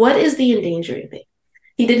Society. What is the endangering thing?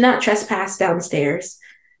 He did not trespass downstairs.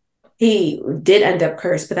 He did end up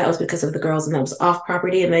cursed, but that was because of the girls and that was off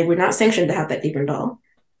property and they were not sanctioned to have that demon doll.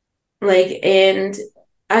 Like, and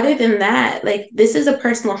other than that, like, this is a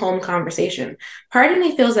personal home conversation. Part of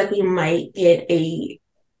me feels like we might get a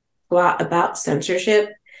lot about censorship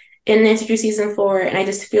in Nancy Drew season 4, and I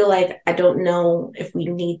just feel like I don't know if we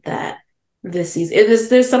need that this season.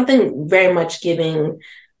 There's something very much giving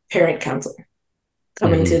parent council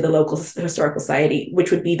coming to Mm-hmm. the local historical society, which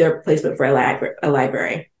would be their replacement for a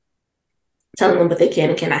library, telling them what they can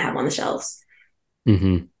and cannot have on the shelves.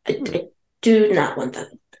 Mm-hmm. I do not want that.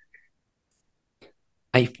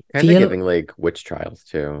 I Kind of feel, giving like witch trials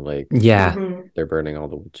too. Like yeah. Mm-hmm. they're burning all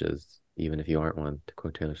the witches, even if you aren't one, to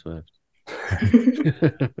quote Taylor Swift.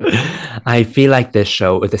 I feel like this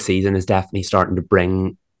show with the season is definitely starting to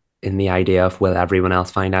bring in the idea of will everyone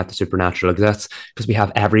else find out the supernatural exists, because we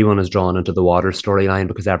have everyone is drawn into the water storyline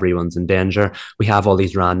because everyone's in danger. We have all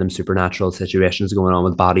these random supernatural situations going on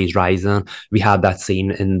with bodies rising. We had that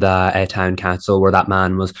scene in the town council where that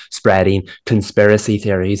man was spreading conspiracy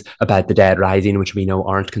theories about the dead rising, which we know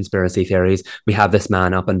aren't conspiracy theories. We have this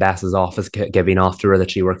man up in Bess's office giving off to her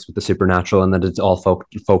that she works with the supernatural and that it's all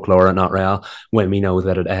folklore and not real, when we know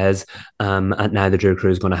that it is. And now the Drew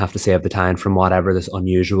crew is going to have to save the town from whatever this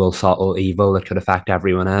unusual, subtle evil that could affect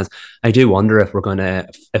everyone is. I do wonder if we're going to,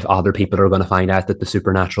 if other people are going to find out that the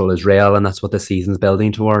supernatural is real and that's what the season's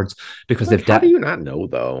building towards, because Like, they've how do you not know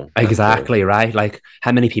though? That's the exactly right. Like,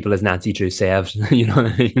 how many people has Nancy Drew saved? You know what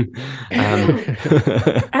I mean? Um,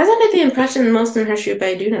 I was under the impression most in her shoot,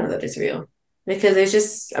 I do know that it's real because there's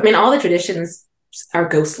just, I mean, all the traditions are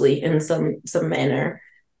ghostly in some manner.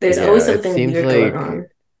 There's always Yeah, it something seems weird going like on.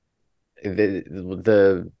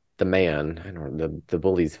 the man, I don't know, the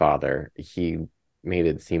bully's father, he made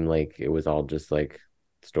it seem like it was all just like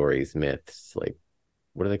stories, myths, like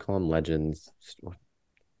what do they call them? Legends.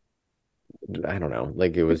 I don't know.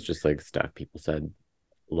 Like it was just like stuff people said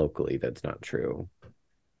locally that's not true.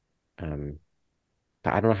 Um,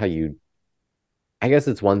 but I don't know how you I guess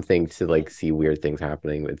it's one thing to like see weird things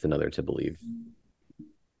happening, it's another to believe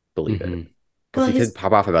it. mhm. Because Well, he did he's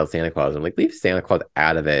pop off about Santa Claus. I'm like, leave Santa Claus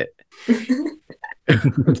out of it.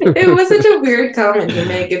 it was such a weird comment to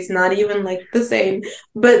make. It's not even like the same.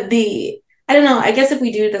 But I don't know, I guess if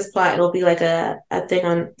we do this plot, it'll be like a thing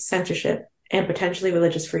on censorship and potentially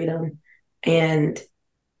religious freedom. And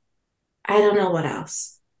I don't know what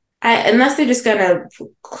else. Unless they're just gonna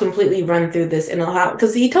completely run through this in a lot,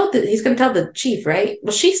 because he's gonna tell the chief, right?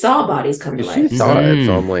 Well, she saw bodies come to She life, saw so it,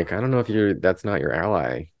 so I'm Mhm. like, I don't know if that's not your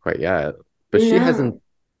ally quite yet. But she hasn't no.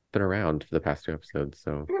 been around for the past 2 episodes,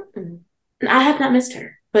 so Mm-mm. I have not missed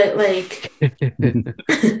her, but like, it's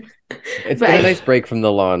but been a nice break from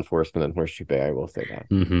the law enforcement in Horseshoe Bay, I will say that.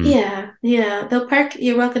 Mhm. yeah, yeah. They'll park.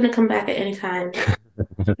 You're welcome to come back at any time.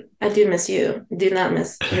 I do miss you. Do not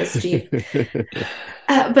miss Chief.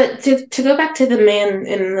 But to go back to the man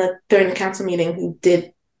during the council meeting who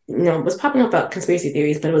did, was popping up about conspiracy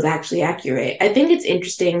theories, but it was actually accurate. I think it's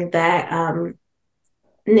interesting that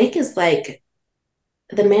Nick is like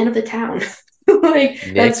the man of the town. Like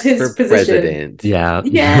that's Nick his for position. president. Yeah.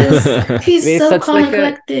 Yes, I he's mean, it's so such calm like and a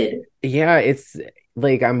collected. yeah, it's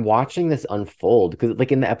like I'm watching this unfold because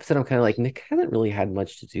like in the episode I'm kind of like Nick hasn't really had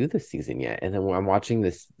much to do this season yet. And then when I'm watching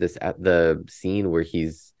this at the scene where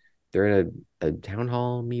they're in a town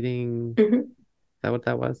hall meeting. Mhm. Is that what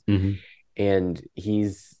that was? Mhm. And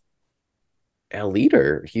he's a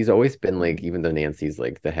leader. He's always been like, even though Nancy's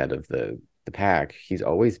like the head of the pack, he's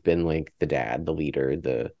always been like the dad, the leader,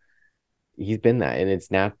 the he's been that. And it's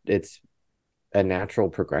a natural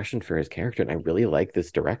progression for his character. And I really like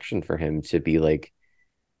this direction for him to be like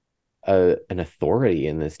an authority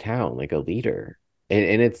in this town, like a leader.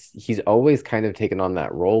 And he's always kind of taken on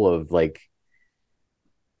that role of like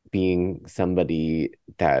being somebody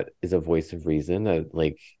that is a voice of reason,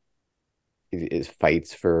 like is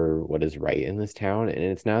fights for what is right in this town. And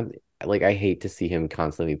it's not like, I hate to see him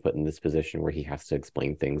constantly put in this position where he has to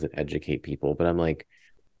explain things and educate people, but I'm like,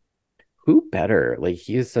 who better? Like,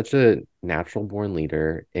 he is such a natural born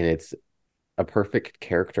leader, and it's a perfect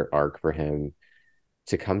character arc for him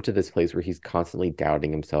to come to this place where he's constantly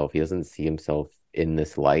doubting himself. He doesn't see himself in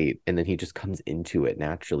this light, and then he just comes into it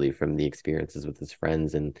naturally from the experiences with his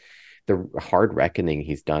friends and the hard reckoning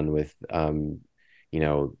he's done with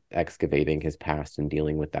excavating his past and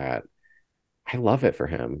dealing with that. I love it for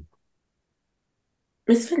him.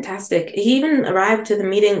 It's fantastic. He even arrived to the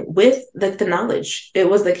meeting with the knowledge. It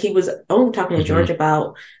was like he was only talking to George Mm-hmm.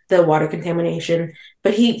 about the water contamination,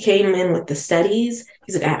 but he came in with the studies.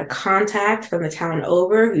 He's like, I had a contact from the town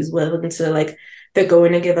over who's willing to like, they're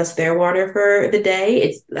going to give us their water for the day.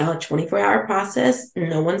 It's a 24-hour process.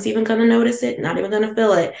 No one's even going to notice it, not even going to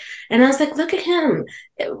fill it. And I was like, look at him.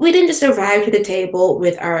 We didn't just arrive to the table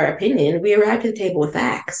with our opinion. We arrived to the table with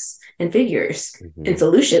facts and figures and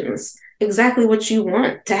solutions, exactly what you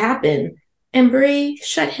want to happen. And Brie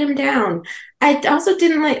shut him down. I also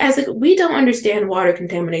didn't like, I was like, we don't understand water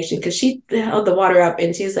contamination, because she held the water up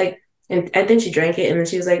and she was like, and I think she drank it and then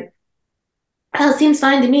she was like, oh, it seems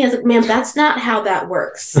fine to me. I was like, ma'am, that's not how that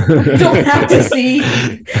works. We don't have to see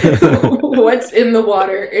what's in the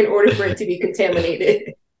water in order for it to be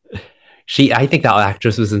contaminated. I think that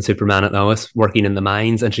actress was in Superman at Lois, working in the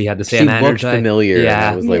mines, and she had the She same looked energy. familiar, and I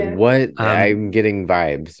Yeah, was like, Yeah. "What? um, I'm getting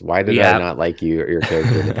vibes. Why did I yeah. not like your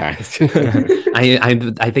character in the past?"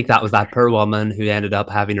 I think that was that poor woman who ended up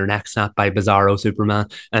having her neck snapped by Bizarro Superman,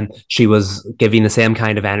 and she was giving the same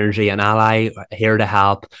kind of energy, an ally here to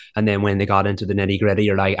help. And then when they got into the nitty gritty,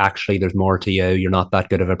 you're like, actually, there's more to you. You're not that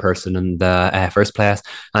good of a person in the first place.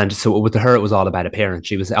 And so with her, it was all about appearance.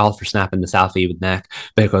 She was all for snapping the selfie with Nick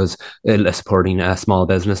because supporting a small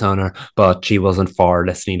business owner, but she wasn't for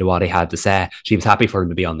listening to what he had to say. She was happy for him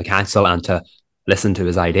to be on the council and to listen to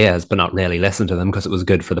his ideas, but not really listen to them because it was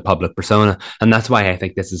good for the public persona. And that's why I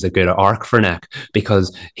think this is a good arc for Nick,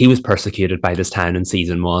 because he was persecuted by this town in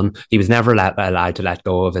season one. He was never allowed to let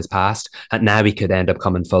go of his past. And now he could end up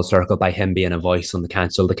coming full circle by him being a voice on the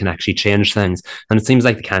council that can actually change things. And it seems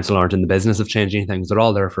like the council aren't in the business of changing things. They're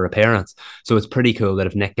all there for appearance. So it's pretty cool that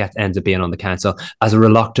if Nick ends up being on the council as a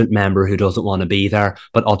reluctant member who doesn't want to be there,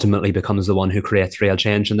 but ultimately becomes the one who creates real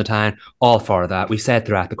change in the town, all for that. We said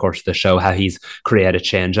throughout the course of the show how he's create a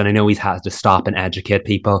change. And I know he's had to stop and educate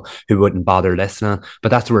people who wouldn't bother listening, but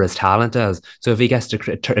that's where his talent is. So if he gets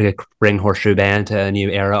to bring Horseshoe Bend to a new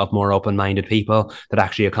era of more open-minded people that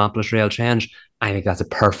actually accomplish real change, I think that's a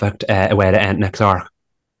perfect way to end Nick's arc.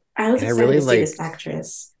 I was And I excited really to see this liked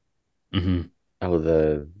actress. Mm-hmm. oh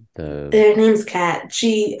the Their name's Kat.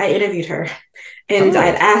 I interviewed her, and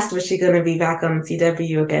I'd oh asked was she going to be back on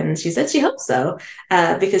CW again, and she said she hopes so,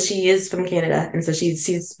 because she is from Canada, and so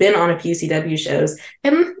she's been on a few CW shows,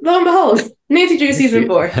 and lo and behold, Nancy Drew here season she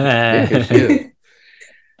 4. yeah, here she is.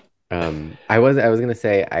 I was gonna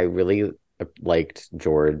say I really liked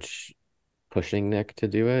George pushing Nick to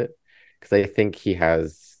do it, because I think he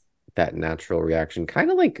has that natural reaction,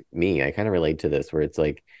 kind of like me. I kind of relate to this, where it's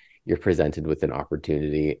like you're presented with an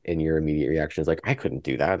opportunity and your immediate reaction is like, I couldn't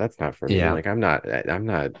do that. That's not for me. Yeah. Like, I'm not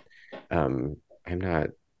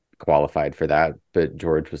qualified for that. But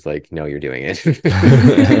George was like, no, you're doing it.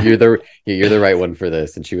 You're the right one for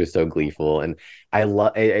this. And she was so gleeful. And I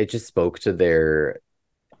love it just spoke to their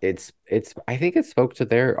it's I think it spoke to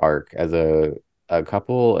their arc as a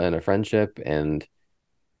couple and a friendship, and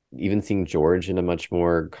even seeing George in a much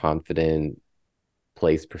more confident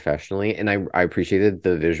place professionally. And I appreciated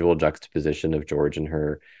the visual juxtaposition of George in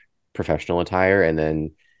her professional attire, and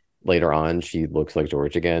then later on she looks like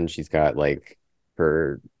George again. She's got like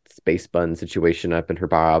her space bun situation up in her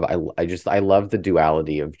bob. I love the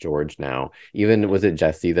duality of George now. Even was it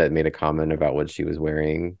Jesse that made a comment about what she was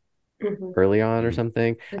wearing Mm-hmm. early on or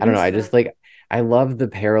something? I I don't think know. I so. just like I love the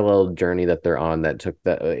parallel journey that they're on, that took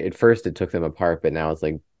the at first it took them apart, but now it's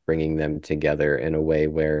like bringing them together in a way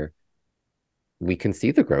where we can see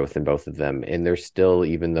the growth in both of them, and they're still,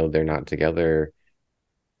 even though they're not together,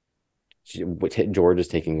 George is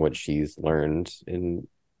taking what she's learned and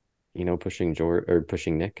pushing George or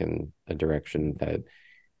pushing Nick in a direction that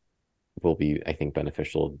will be, I think,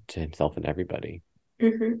 beneficial to himself and everybody.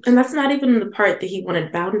 Mm-hmm. And that's not even the part that he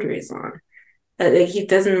wanted boundaries on. Like, he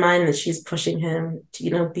doesn't mind that she's pushing him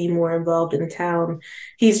to, be more involved in town.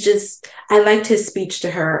 He's just, I liked his speech to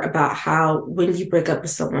her about how when you break up with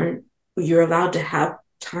someone, you're allowed to have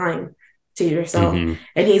time to yourself. Mm-hmm.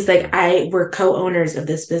 And he's like, we're co-owners of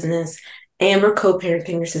this business and we're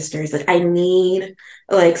co-parenting your sisters. Like, I need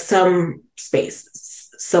like some space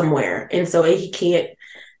somewhere. And so he can't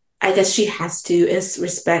I guess she has to is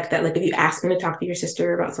respect that. Like, if you ask me to talk to your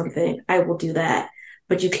sister about something, I will do that.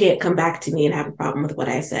 But you can't come back to me and have a problem with what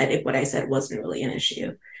I said if what I said wasn't really an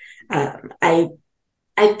issue.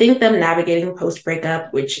 I think them navigating post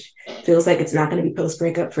breakup, which feels like it's not going to be post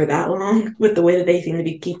breakup for that long, with the way that they seem to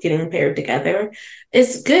be keep getting paired together,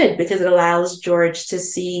 is good because it allows George to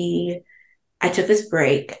see I took this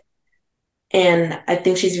break, and I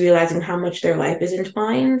think she's realizing how much their life is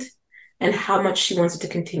entwined and how much she wants it to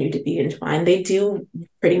continue to be entwined. They do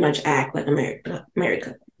pretty much act like a married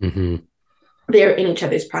couple. Mm-hmm. They're in each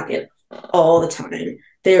other's pocket all the time.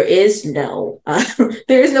 There is no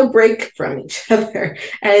there is no break from each other.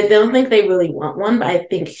 And I don't think they really want one, but I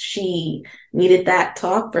think she needed that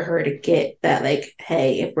talk for her to get that, like,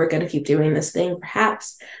 hey, if we're gonna keep doing this thing,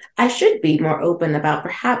 perhaps I should be more open about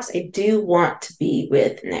perhaps I do want to be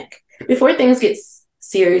with Nick before things get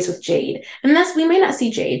serious with Jade. And thus we may not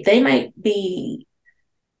see Jade. They might be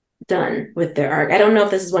done with their arc. I don't know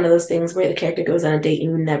if this is one of those things where the character goes on a date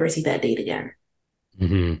and you never see that date again.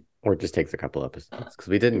 Mm-hmm. Or it just takes a couple episodes, because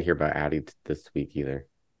we didn't hear about Addie this week either.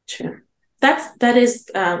 True. That is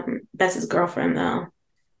Bess's girlfriend though,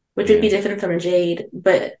 which would be different from Jade,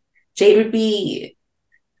 but Jade would be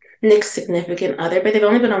Nick's significant other, but they've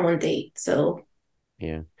only been on one date, so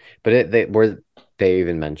yeah. But were they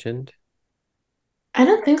even mentioned? I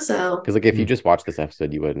don't think so. Because like if you just watch this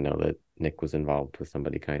episode, you wouldn't know that Nick was involved with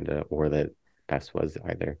somebody kind of, or that Bess was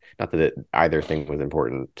either. Not that either thing was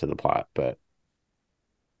important to the plot, but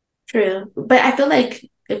true. But I feel like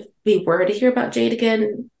if we were to hear about Jade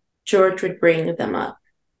again, George would bring them up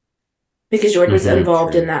because George was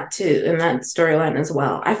involved in that too, in that storyline as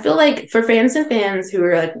well. I feel like for fans who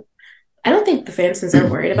are like, I don't think the fans are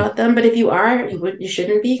worried about them, but if you are, you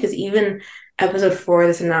shouldn't be, because even episode 4,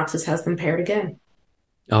 the synopsis has them paired again.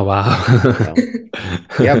 Oh wow.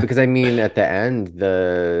 Yeah, because I mean, at the end,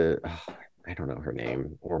 I don't know her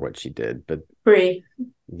name or what she did, but Bree.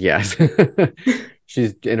 Yes.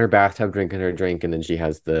 She's in her bathtub drinking her drink, and then she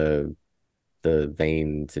has the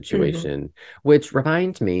vein situation, which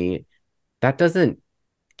reminds me, that doesn't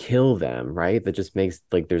kill them, right? That just makes,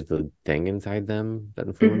 like, there's the thing inside them that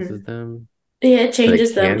influences them. Yeah, it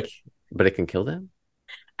changes them. But it can kill them?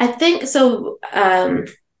 I think so.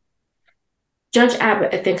 Judge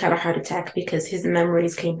Abbott, I think, had a heart attack because his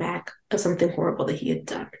memories came back of something horrible that he had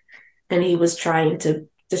done. And he was trying to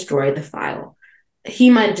destroy the file. He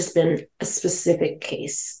might have just been a specific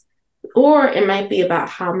case. Or it might be about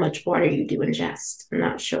how much water you do ingest. I'm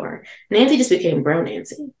not sure. Nancy just became Bro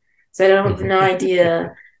Nancy. So I don't have no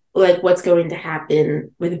idea like what's going to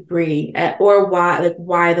happen with Bree, or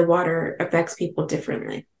why the water affects people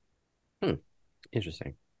differently.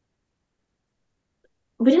 Interesting.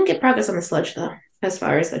 We didn't get progress on the sludge though, as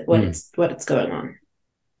far as like what it's going on.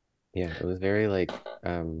 Yeah, it was very like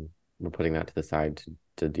we're putting that to the side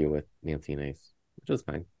to deal with Nancy and Ace, which was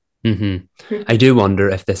fine. I do wonder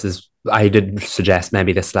if this is, I did suggest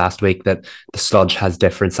maybe this last week that the sludge has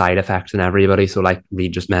different side effects in everybody. So like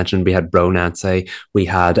Reed just mentioned, we had Bro Nancy, we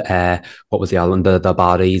had what was the other one, the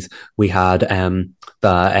bodies, we had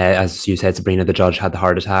as you said, Sabrina the judge had the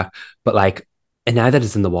heart attack, but like, and now that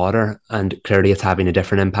it's in the water and clearly it's having a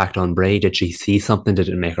different impact on Bray, did she see something? Did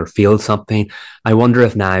it make her feel something? I wonder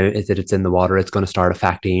if now is that it's in the water, it's going to start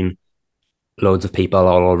affecting loads of people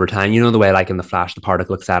all over time. You know, the way like in The Flash, the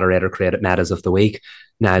particle accelerator created metas of the week.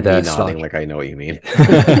 Now the nodding like I know what you mean.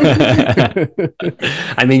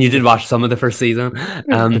 I mean, you did watch some of the first season,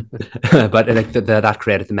 but like that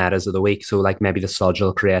created the metas of the week. So like maybe the sludge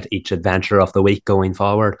will create each adventure of the week going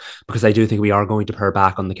forward, because I do think we are going to pare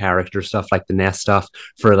back on the character stuff, like the Nest stuff,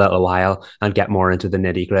 for a little while and get more into the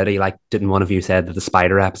nitty gritty. Like, didn't one of you said that the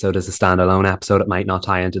spider episode is a standalone episode? It might not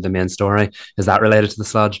tie into the main story. Is that related to the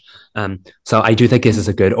sludge? So I do think this is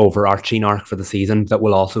a good overarching arc for the season that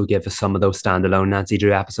will also give us some of those standalone Nancy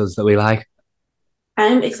Drew episodes that we like.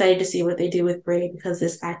 I'm excited to see what they do with Bray because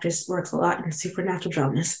this actress works a lot in supernatural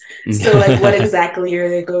dramas. So like, what exactly are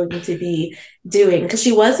they going to be doing? Because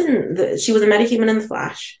she was a metahuman in The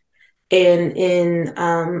Flash, and in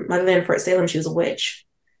Motherland Fort Salem, she was a witch,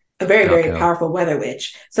 a very very powerful weather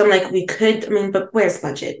witch. So I'm like, but where's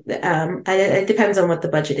budget? It depends on what the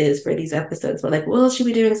budget is for these episodes. But like, will she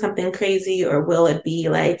be doing something crazy, or will it be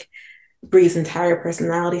like Bree's entire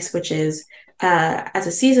personality switches? As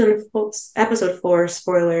a season, episode 4,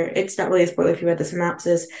 spoiler, it's not really a spoiler if you read the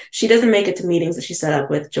synopsis, she doesn't make it to meetings that she set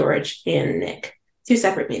up with George and Nick. 2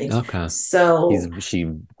 separate meetings. Okay. So she's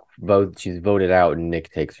voted out and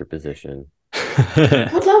Nick takes her position.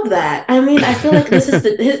 I would love that. I mean, I feel like this is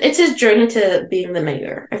it's his journey to being the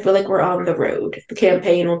mayor. I feel like we're on the road. The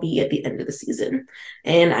campaign will be at the end of the season,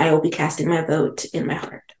 and I will be casting my vote in my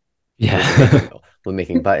heart. Yeah. We're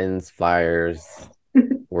making buttons, flyers.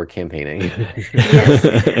 We're campaigning.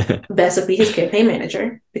 Yes. Bess would be his campaign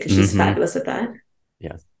manager because she's Hmm. fabulous at that.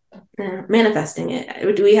 Yes. Manifesting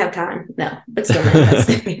it. Do we have time? No, but still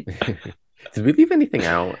manifesting. Did we leave anything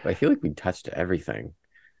out? I feel like we touched everything.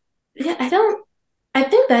 Yeah, I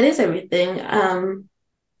think that is everything.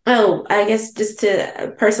 Oh, I guess just to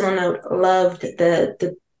a personal note, loved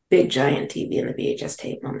the big giant TV and the VHS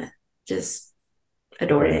tape moment. Just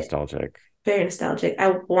adored Very it. nostalgic. Very nostalgic.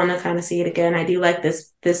 I want to kind of see it again. I do like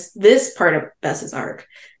this part of Bess's arc,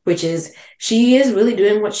 which is she is really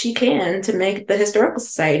doing what she can to make the historical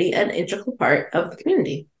society an integral part of the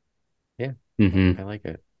community. Yeah, Hmm. I like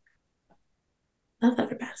it. Love that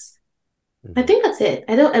for Bess. I think that's it.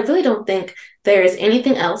 I really don't think there is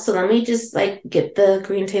anything else. So let me just like get the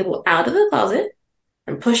green table out of the closet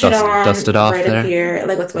and push it Dust on it off right up there. here.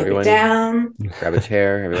 Like let's wipe it Everyone, down. grab a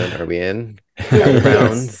chair. Everyone, are we in? Yeah,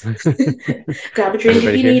 Rounds. yes. Grab a drink if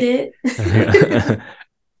Everybody you here? need it.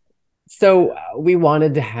 So we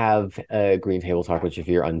wanted to have a green table talk, which if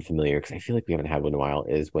you're unfamiliar, because I feel like we haven't had one in a while,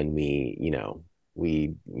 is when we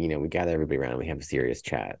gather everybody around, we have a serious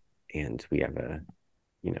chat, and we have a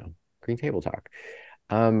you know green table talk.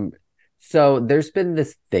 Um, so there's been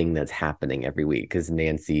this thing that's happening every week because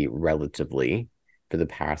Nancy, relatively, for the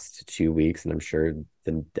past 2 weeks, and I'm sure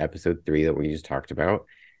the episode 3 that we just talked about,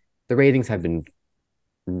 the ratings have been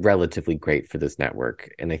relatively great for this network.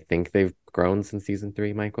 And I think they've grown since season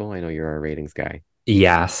 3, Michael. I know you're our ratings guy.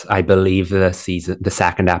 Yes, I believe the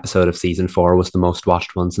second episode of season 4 was the most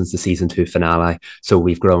watched one since the season 2 finale. So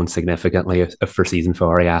we've grown significantly for season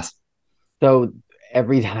 4. Yes. So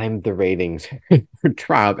every time the ratings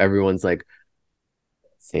drop, everyone's like,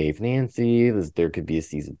 save Nancy. There could be a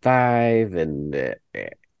season 5. And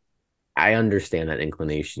I understand that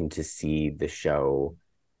inclination to see the show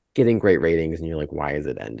getting great ratings. And you're like, why is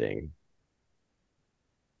it ending?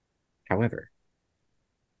 However,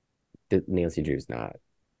 Nancy Drew's not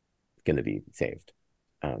going to be saved.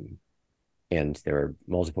 Um, and there are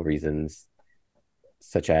multiple reasons,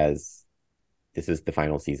 such as this is the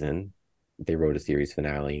final season. They wrote a series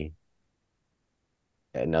finale.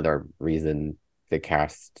 Another reason, the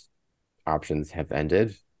cast options have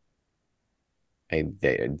ended.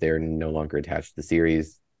 They're no longer attached to the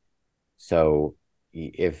series. So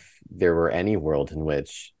if there were any world in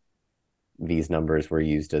which these numbers were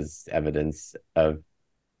used as evidence of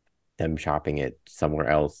them shopping it somewhere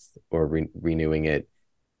else or renewing it,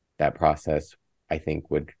 that process, I think,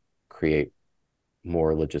 would create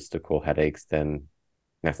more logistical headaches than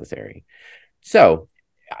necessary. So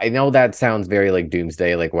I know that sounds very like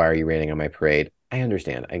doomsday, like, why are you raining on my parade? I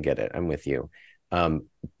understand. I get it. I'm with you.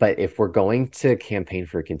 But if we're going to campaign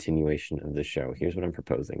for a continuation of the show, here's what I'm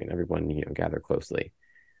proposing, and everyone, gather closely.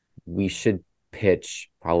 We should pitch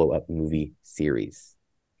follow-up movie series.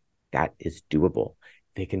 That is doable.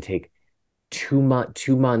 They can take 2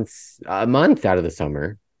 months, a month out of the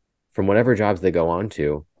summer from whatever jobs they go on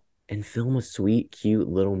to and film a sweet, cute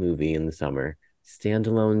little movie in the summer.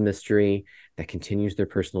 Standalone mystery that continues their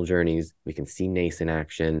personal journeys. We can see Nace in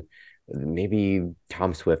action. Maybe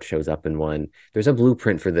Tom Swift shows up in one. There's a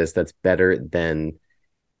blueprint for this that's better than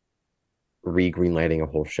re-greenlighting a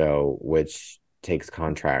whole show, which takes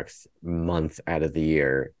contracts months out of the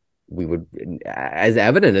year. We would, as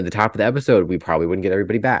evident at the top of the episode, we probably wouldn't get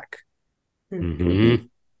everybody back. Mm-hmm. It would be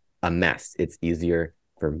a mess. It's easier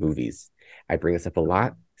for movies. I bring this up a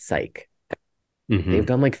lot. Psych. Mm-hmm. They've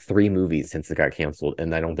done like 3 movies since it got canceled,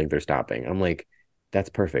 and I don't think they're stopping. I'm like, that's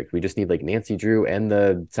perfect. We just need like Nancy Drew and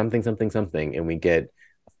the something, something, something, and we get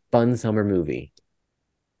a fun summer movie.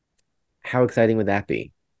 How exciting would that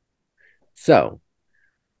be? So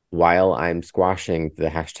while I'm squashing the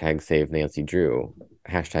hashtag save Nancy Drew,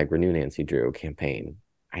 hashtag renew Nancy Drew campaign,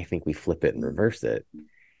 I think we flip it and reverse it,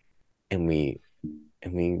 and we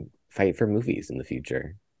fight for movies in the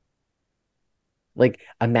future. Like,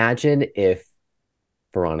 imagine if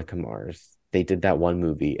Veronica Mars, they did that one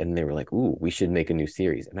movie and they were like, ooh, we should make a new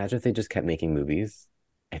series. Imagine if they just kept making movies.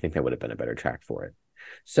 I think that would have been a better track for it.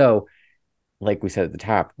 So, like we said at the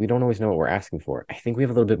top, we don't always know what we're asking for. I think we have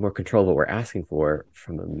a little bit more control of what we're asking for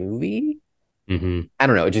from a movie. Mm-hmm. I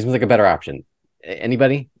don't know. It just seems like a better option.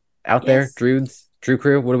 Anybody out there? Yes. Drew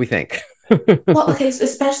crew, what do we think? Well, okay, so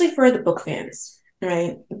especially for the book fans,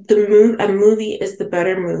 right? A movie is the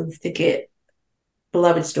better move to get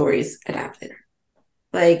beloved stories adapted.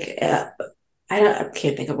 Like, I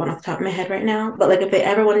can't think of one off the top of my head right now, but like if they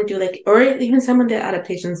ever want to do like, or even some of the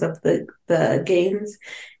adaptations of the games,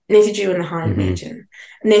 Nancy Drew in the Haunted Mm-hmm. Mansion,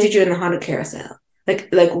 Nancy Drew in the Haunted Carousel.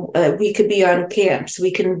 We could be on camps,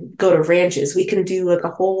 we can go to ranches, we can do like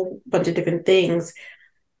a whole bunch of different things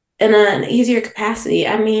in an easier capacity.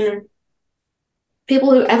 I mean,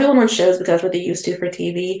 everyone wants shows because what they're used to for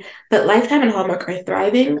TV, but Lifetime and Hallmark are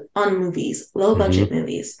thriving on movies, low budget Hmm.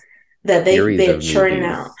 movies that Series they're of churning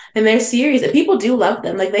out. movies. And they're series and people do love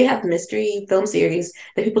them. Like they have mystery film series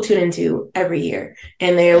that people tune into every year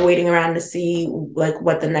and they're waiting around to see like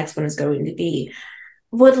what the next one is going to be.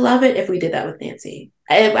 Would love it if we did that with Nancy.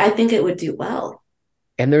 I think it would do well.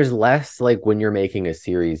 And there's less like when you're making a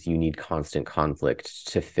series, you need constant conflict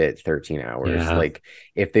to fit 13 hours. Yeah. Like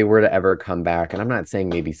if they were to ever come back, and I'm not saying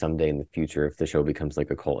maybe someday in the future, if the show becomes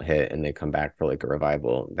like a cult hit and they come back for like a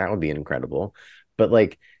revival, that would be incredible. But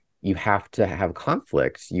like you have to have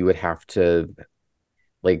conflict. You would have to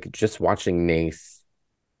like just watching Nace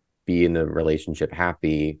be in a relationship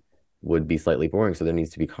happy would be slightly boring. So there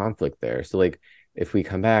needs to be conflict there. So like if we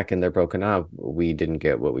come back and they're broken up, we didn't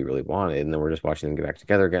get what we really wanted, and then we're just watching them get back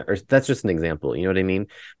together again. Or that's just an example, you know what I mean?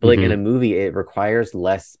 But like in a Hmm. movie, it requires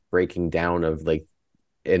less breaking down of like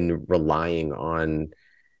and relying on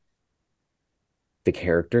the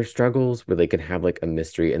character struggles where they can have like a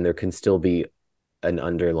mystery and there can still be an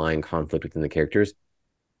underlying conflict within the characters.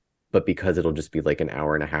 But because it'll just be like an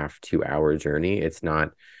hour and a half, 2 hour journey, it's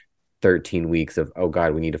not 13 weeks of, oh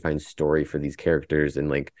God, we need to find story for these characters and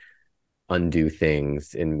like undo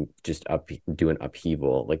things and just do an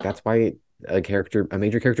upheaval. Like that's why a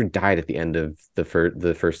major character died at the end of the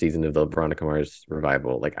first season of the Veronica Mars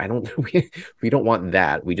revival. Like I don't we don't want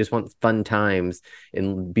that. We just want fun times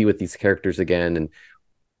and be with these characters again.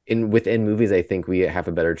 And within movies, I think we have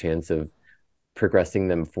a better chance of progressing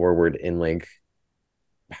them forward in like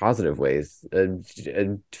positive ways. A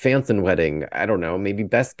Fanson wedding, I don't know, maybe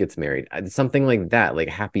Bess gets married, something like that, like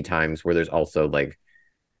happy times where there's also like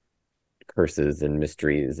curses and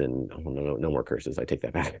mysteries and oh no, no more curses, I take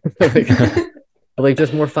that back. like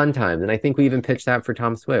just more fun times. And I think we even pitched that for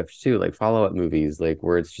Tom Swift too, like follow-up movies, like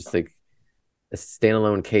where it's just like a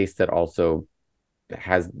standalone case that also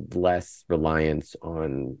has less reliance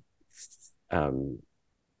on um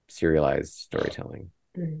serialized storytelling.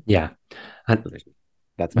 Yeah. And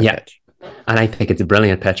That's my yeah, pitch. and I think it's a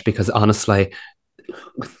brilliant pitch because honestly,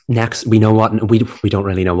 next we know what we don't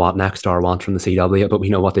really know what next or want from the CW, but we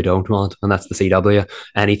know what they don't want, and that's the CW.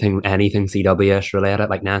 Anything CW-ish related,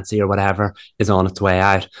 like Nancy or whatever, is on its way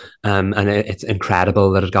out. And it's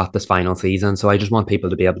incredible that it got this final season. So I just want people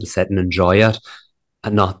to be able to sit and enjoy it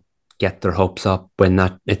and not get their hopes up when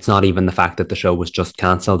that it's not even the fact that the show was just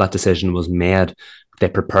cancelled. That decision was made. They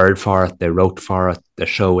prepared for it. They wrote for it. The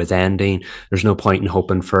show is ending. There's no point in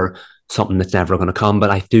hoping for something that's never going to come. But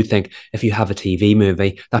I do think if you have a TV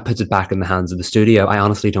movie, that puts it back in the hands of the studio. I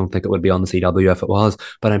honestly don't think it would be on the CW if it was,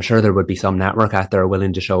 but I'm sure there would be some network out there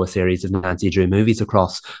willing to show a series of Nancy Drew movies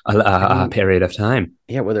across I a mean, period of time.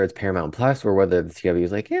 yeah, whether it's Paramount Plus or whether the CW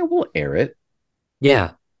is like, yeah, we'll air it.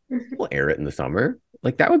 Yeah. We'll air it in the summer.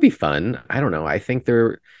 Like that would be fun. I don't know. I think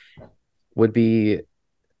there would be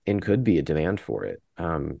and could be a demand for it.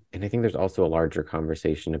 And I think there's also a larger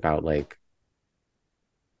conversation about like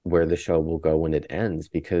where the show will go when it ends,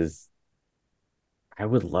 because I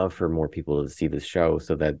would love for more people to see this show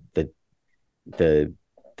so that the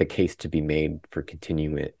the case to be made for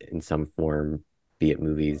continuing it in some form, be it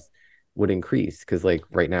movies, would increase. Because like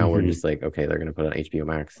right now we're Mm-hmm. just like, okay, they're gonna put it on HBO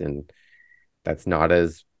Max, and that's not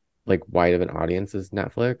as like wide of an audience as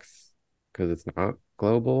Netflix because it's not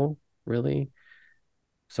global, really.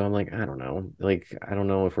 So I'm like, I don't know. Like, I don't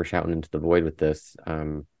know if we're shouting into the void with this.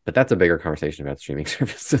 But that's a bigger conversation about streaming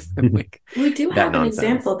services than like We do that have an nonsense.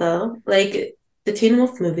 example though. Like the Teen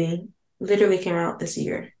Wolf movie literally came out this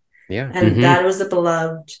year. Yeah. And Mm-hmm. that was a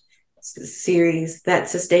beloved series that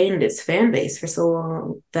sustained its fan base for so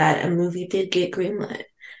long that a movie did get greenlit.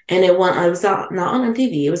 And it was not on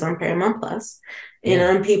MTV, it was on Paramount Plus. And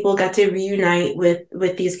Yeah. people got to reunite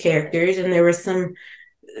with these characters, and there was some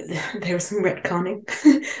retconning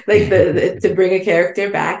like the to bring a character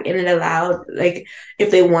back, and it allowed like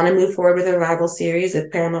if they want to move forward with a rival series,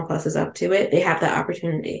 if Paramount Plus is up to it, they have that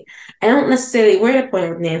opportunity. I don't necessarily, we're at a point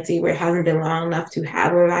with Nancy where it hasn't been long enough to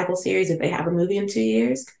have a rival series if they have a movie in 2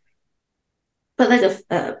 years, but like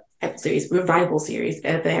a series revival series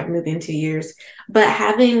if they have a movie in 2 years. But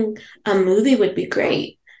having a movie would be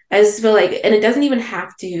great. I just feel like, and it doesn't even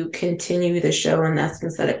have to continue the show in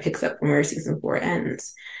essence that it picks up from where season 4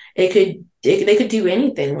 ends. They could do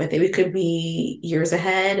anything with it. We could be years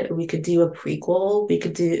ahead. We could do a prequel. We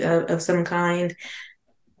could do of some kind.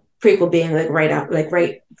 Prequel being like right out, like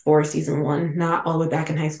right before season 1, not all the way back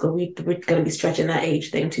in high school. We're gonna be stretching that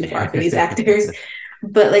age thing too far for these actors.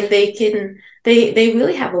 But like they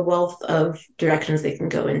really have a wealth of directions they can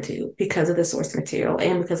go into because of the source material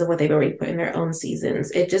and because of what they've already put in their own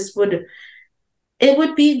seasons. It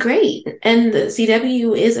would be great. And the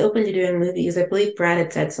CW is open to doing movies. I believe Brad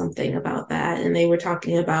had said something about that. And they were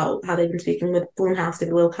talking about how they've been speaking with Blumhouse to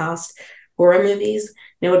do low cost horror movies.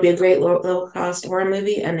 And it would be a great low cost horror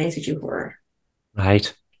movie and Nancy Drew horror. Right.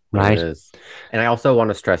 It Right. is. And I also want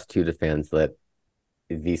to stress too to fans that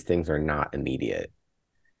these things are not immediate.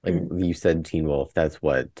 Like you said, Teen Wolf, that's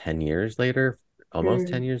what, 10 years later? Almost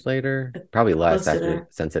 10 years later? Probably less actually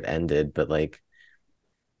since it ended, but like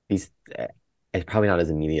these it's probably not as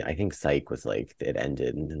immediate. I think Psych was like it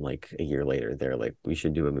ended and then like a year later they're like, we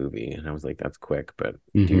should do a movie. And I was like, that's quick, but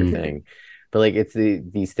do your thing. But like it's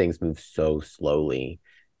these things move so slowly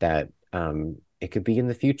that it could be in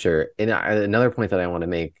the future. And another point that I want to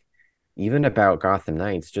make, even about Gotham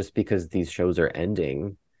Knights, just because these shows are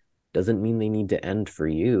ending doesn't mean they need to end for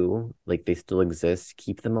you. Like they still exist.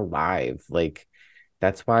 Keep them alive. Like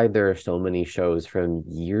that's why there are so many shows from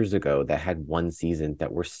years ago that had one season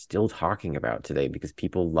that we're still talking about today because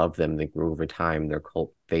people love them. They grew over time. They're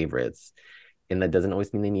cult favorites. And that doesn't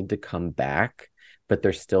always mean they need to come back, but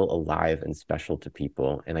they're still alive and special to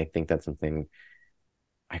people. And I think that's something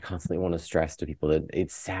I constantly want to stress to people, that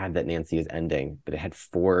it's sad that Nancy is ending, but it had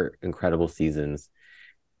 4 incredible seasons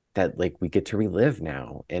that like we get to relive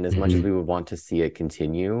now. And as much as we would want to see it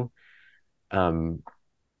continue,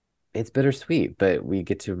 it's bittersweet, but we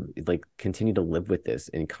get to like continue to live with this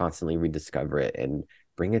and constantly rediscover it and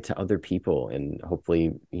bring it to other people. And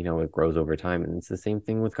hopefully, you know, it grows over time. And it's the same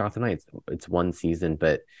thing with Gotham Knights. It's one season,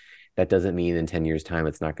 but that doesn't mean in 10 years time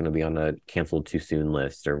it's not going to be on a canceled too soon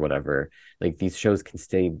list or whatever. Like these shows can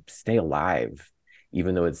stay alive,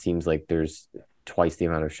 even though it seems like there's twice the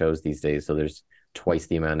amount of shows these days. So there's twice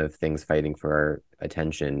the amount of things fighting for our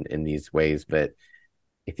attention in these ways. But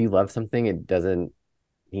if you love something, it doesn't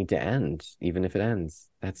need to end, even if it ends.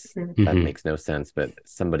 That makes no sense, but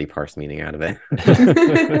somebody parsed meaning out of it.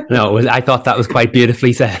 No, I thought that was quite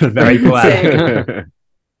beautifully said. Very poetic.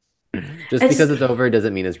 Just because it's over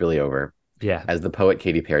doesn't mean it's really over. Yeah, as the poet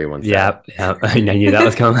Katy Perry once said. Yeah, I knew that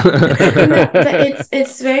was coming. No, but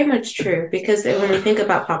it's very much true, because when we think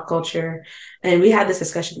about pop culture, and we had this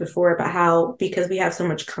discussion before about how, because we have so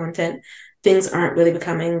much content, things aren't really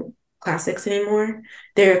becoming classics anymore.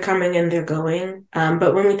 They're coming and they're going.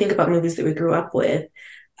 But when we think about movies that we grew up with,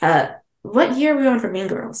 what year are we on for Mean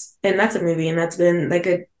Girls? And that's a movie, and that's been like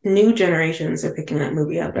a new generations are picking that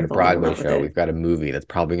movie up. We've got a Broadway show. We've got a movie that's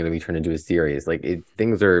probably going to be turned into a series. Like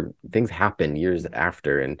things happen years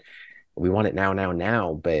after, and we want it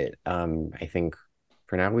now. But I think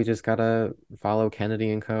for now we just gotta follow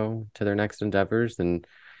Kennedy and Co. to their next endeavors and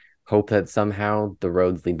hope that somehow the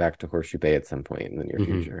roads lead back to Horseshoe Bay at some point in the near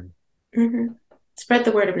future. Spread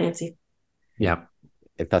the word of Nancy. Yeah.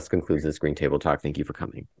 It thus concludes this Green Table Talk. Thank you for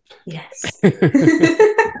coming. Yes. That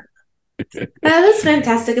was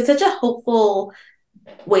fantastic. It's such a hopeful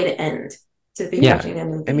way to end, to be watching a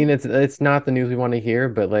movie. I mean, it's not the news we want to hear,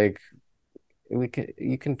 but like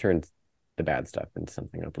you can turn the bad stuff into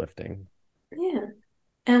something uplifting. Yeah.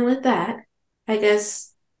 And with that, I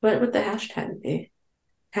guess, what would the hashtag be?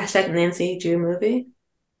 Hashtag Nancy Drew movie?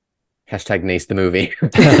 Hashtag Nace the movie.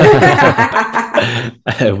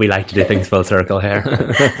 We like to do things full circle here.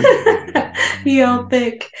 Y'all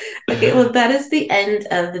think. Okay, well, that is the end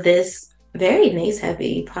of this very Nace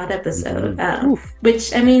heavy pod episode.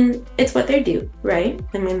 Which, I mean, it's what they do, right?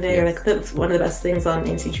 I mean, they're like one of the best things on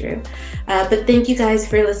Nancy Drew. But thank you guys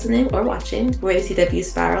for listening or watching. We're the CW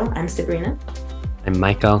Spiral. I'm Sabrina. I'm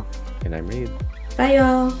Michael. And I'm Reed. Bye,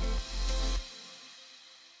 y'all.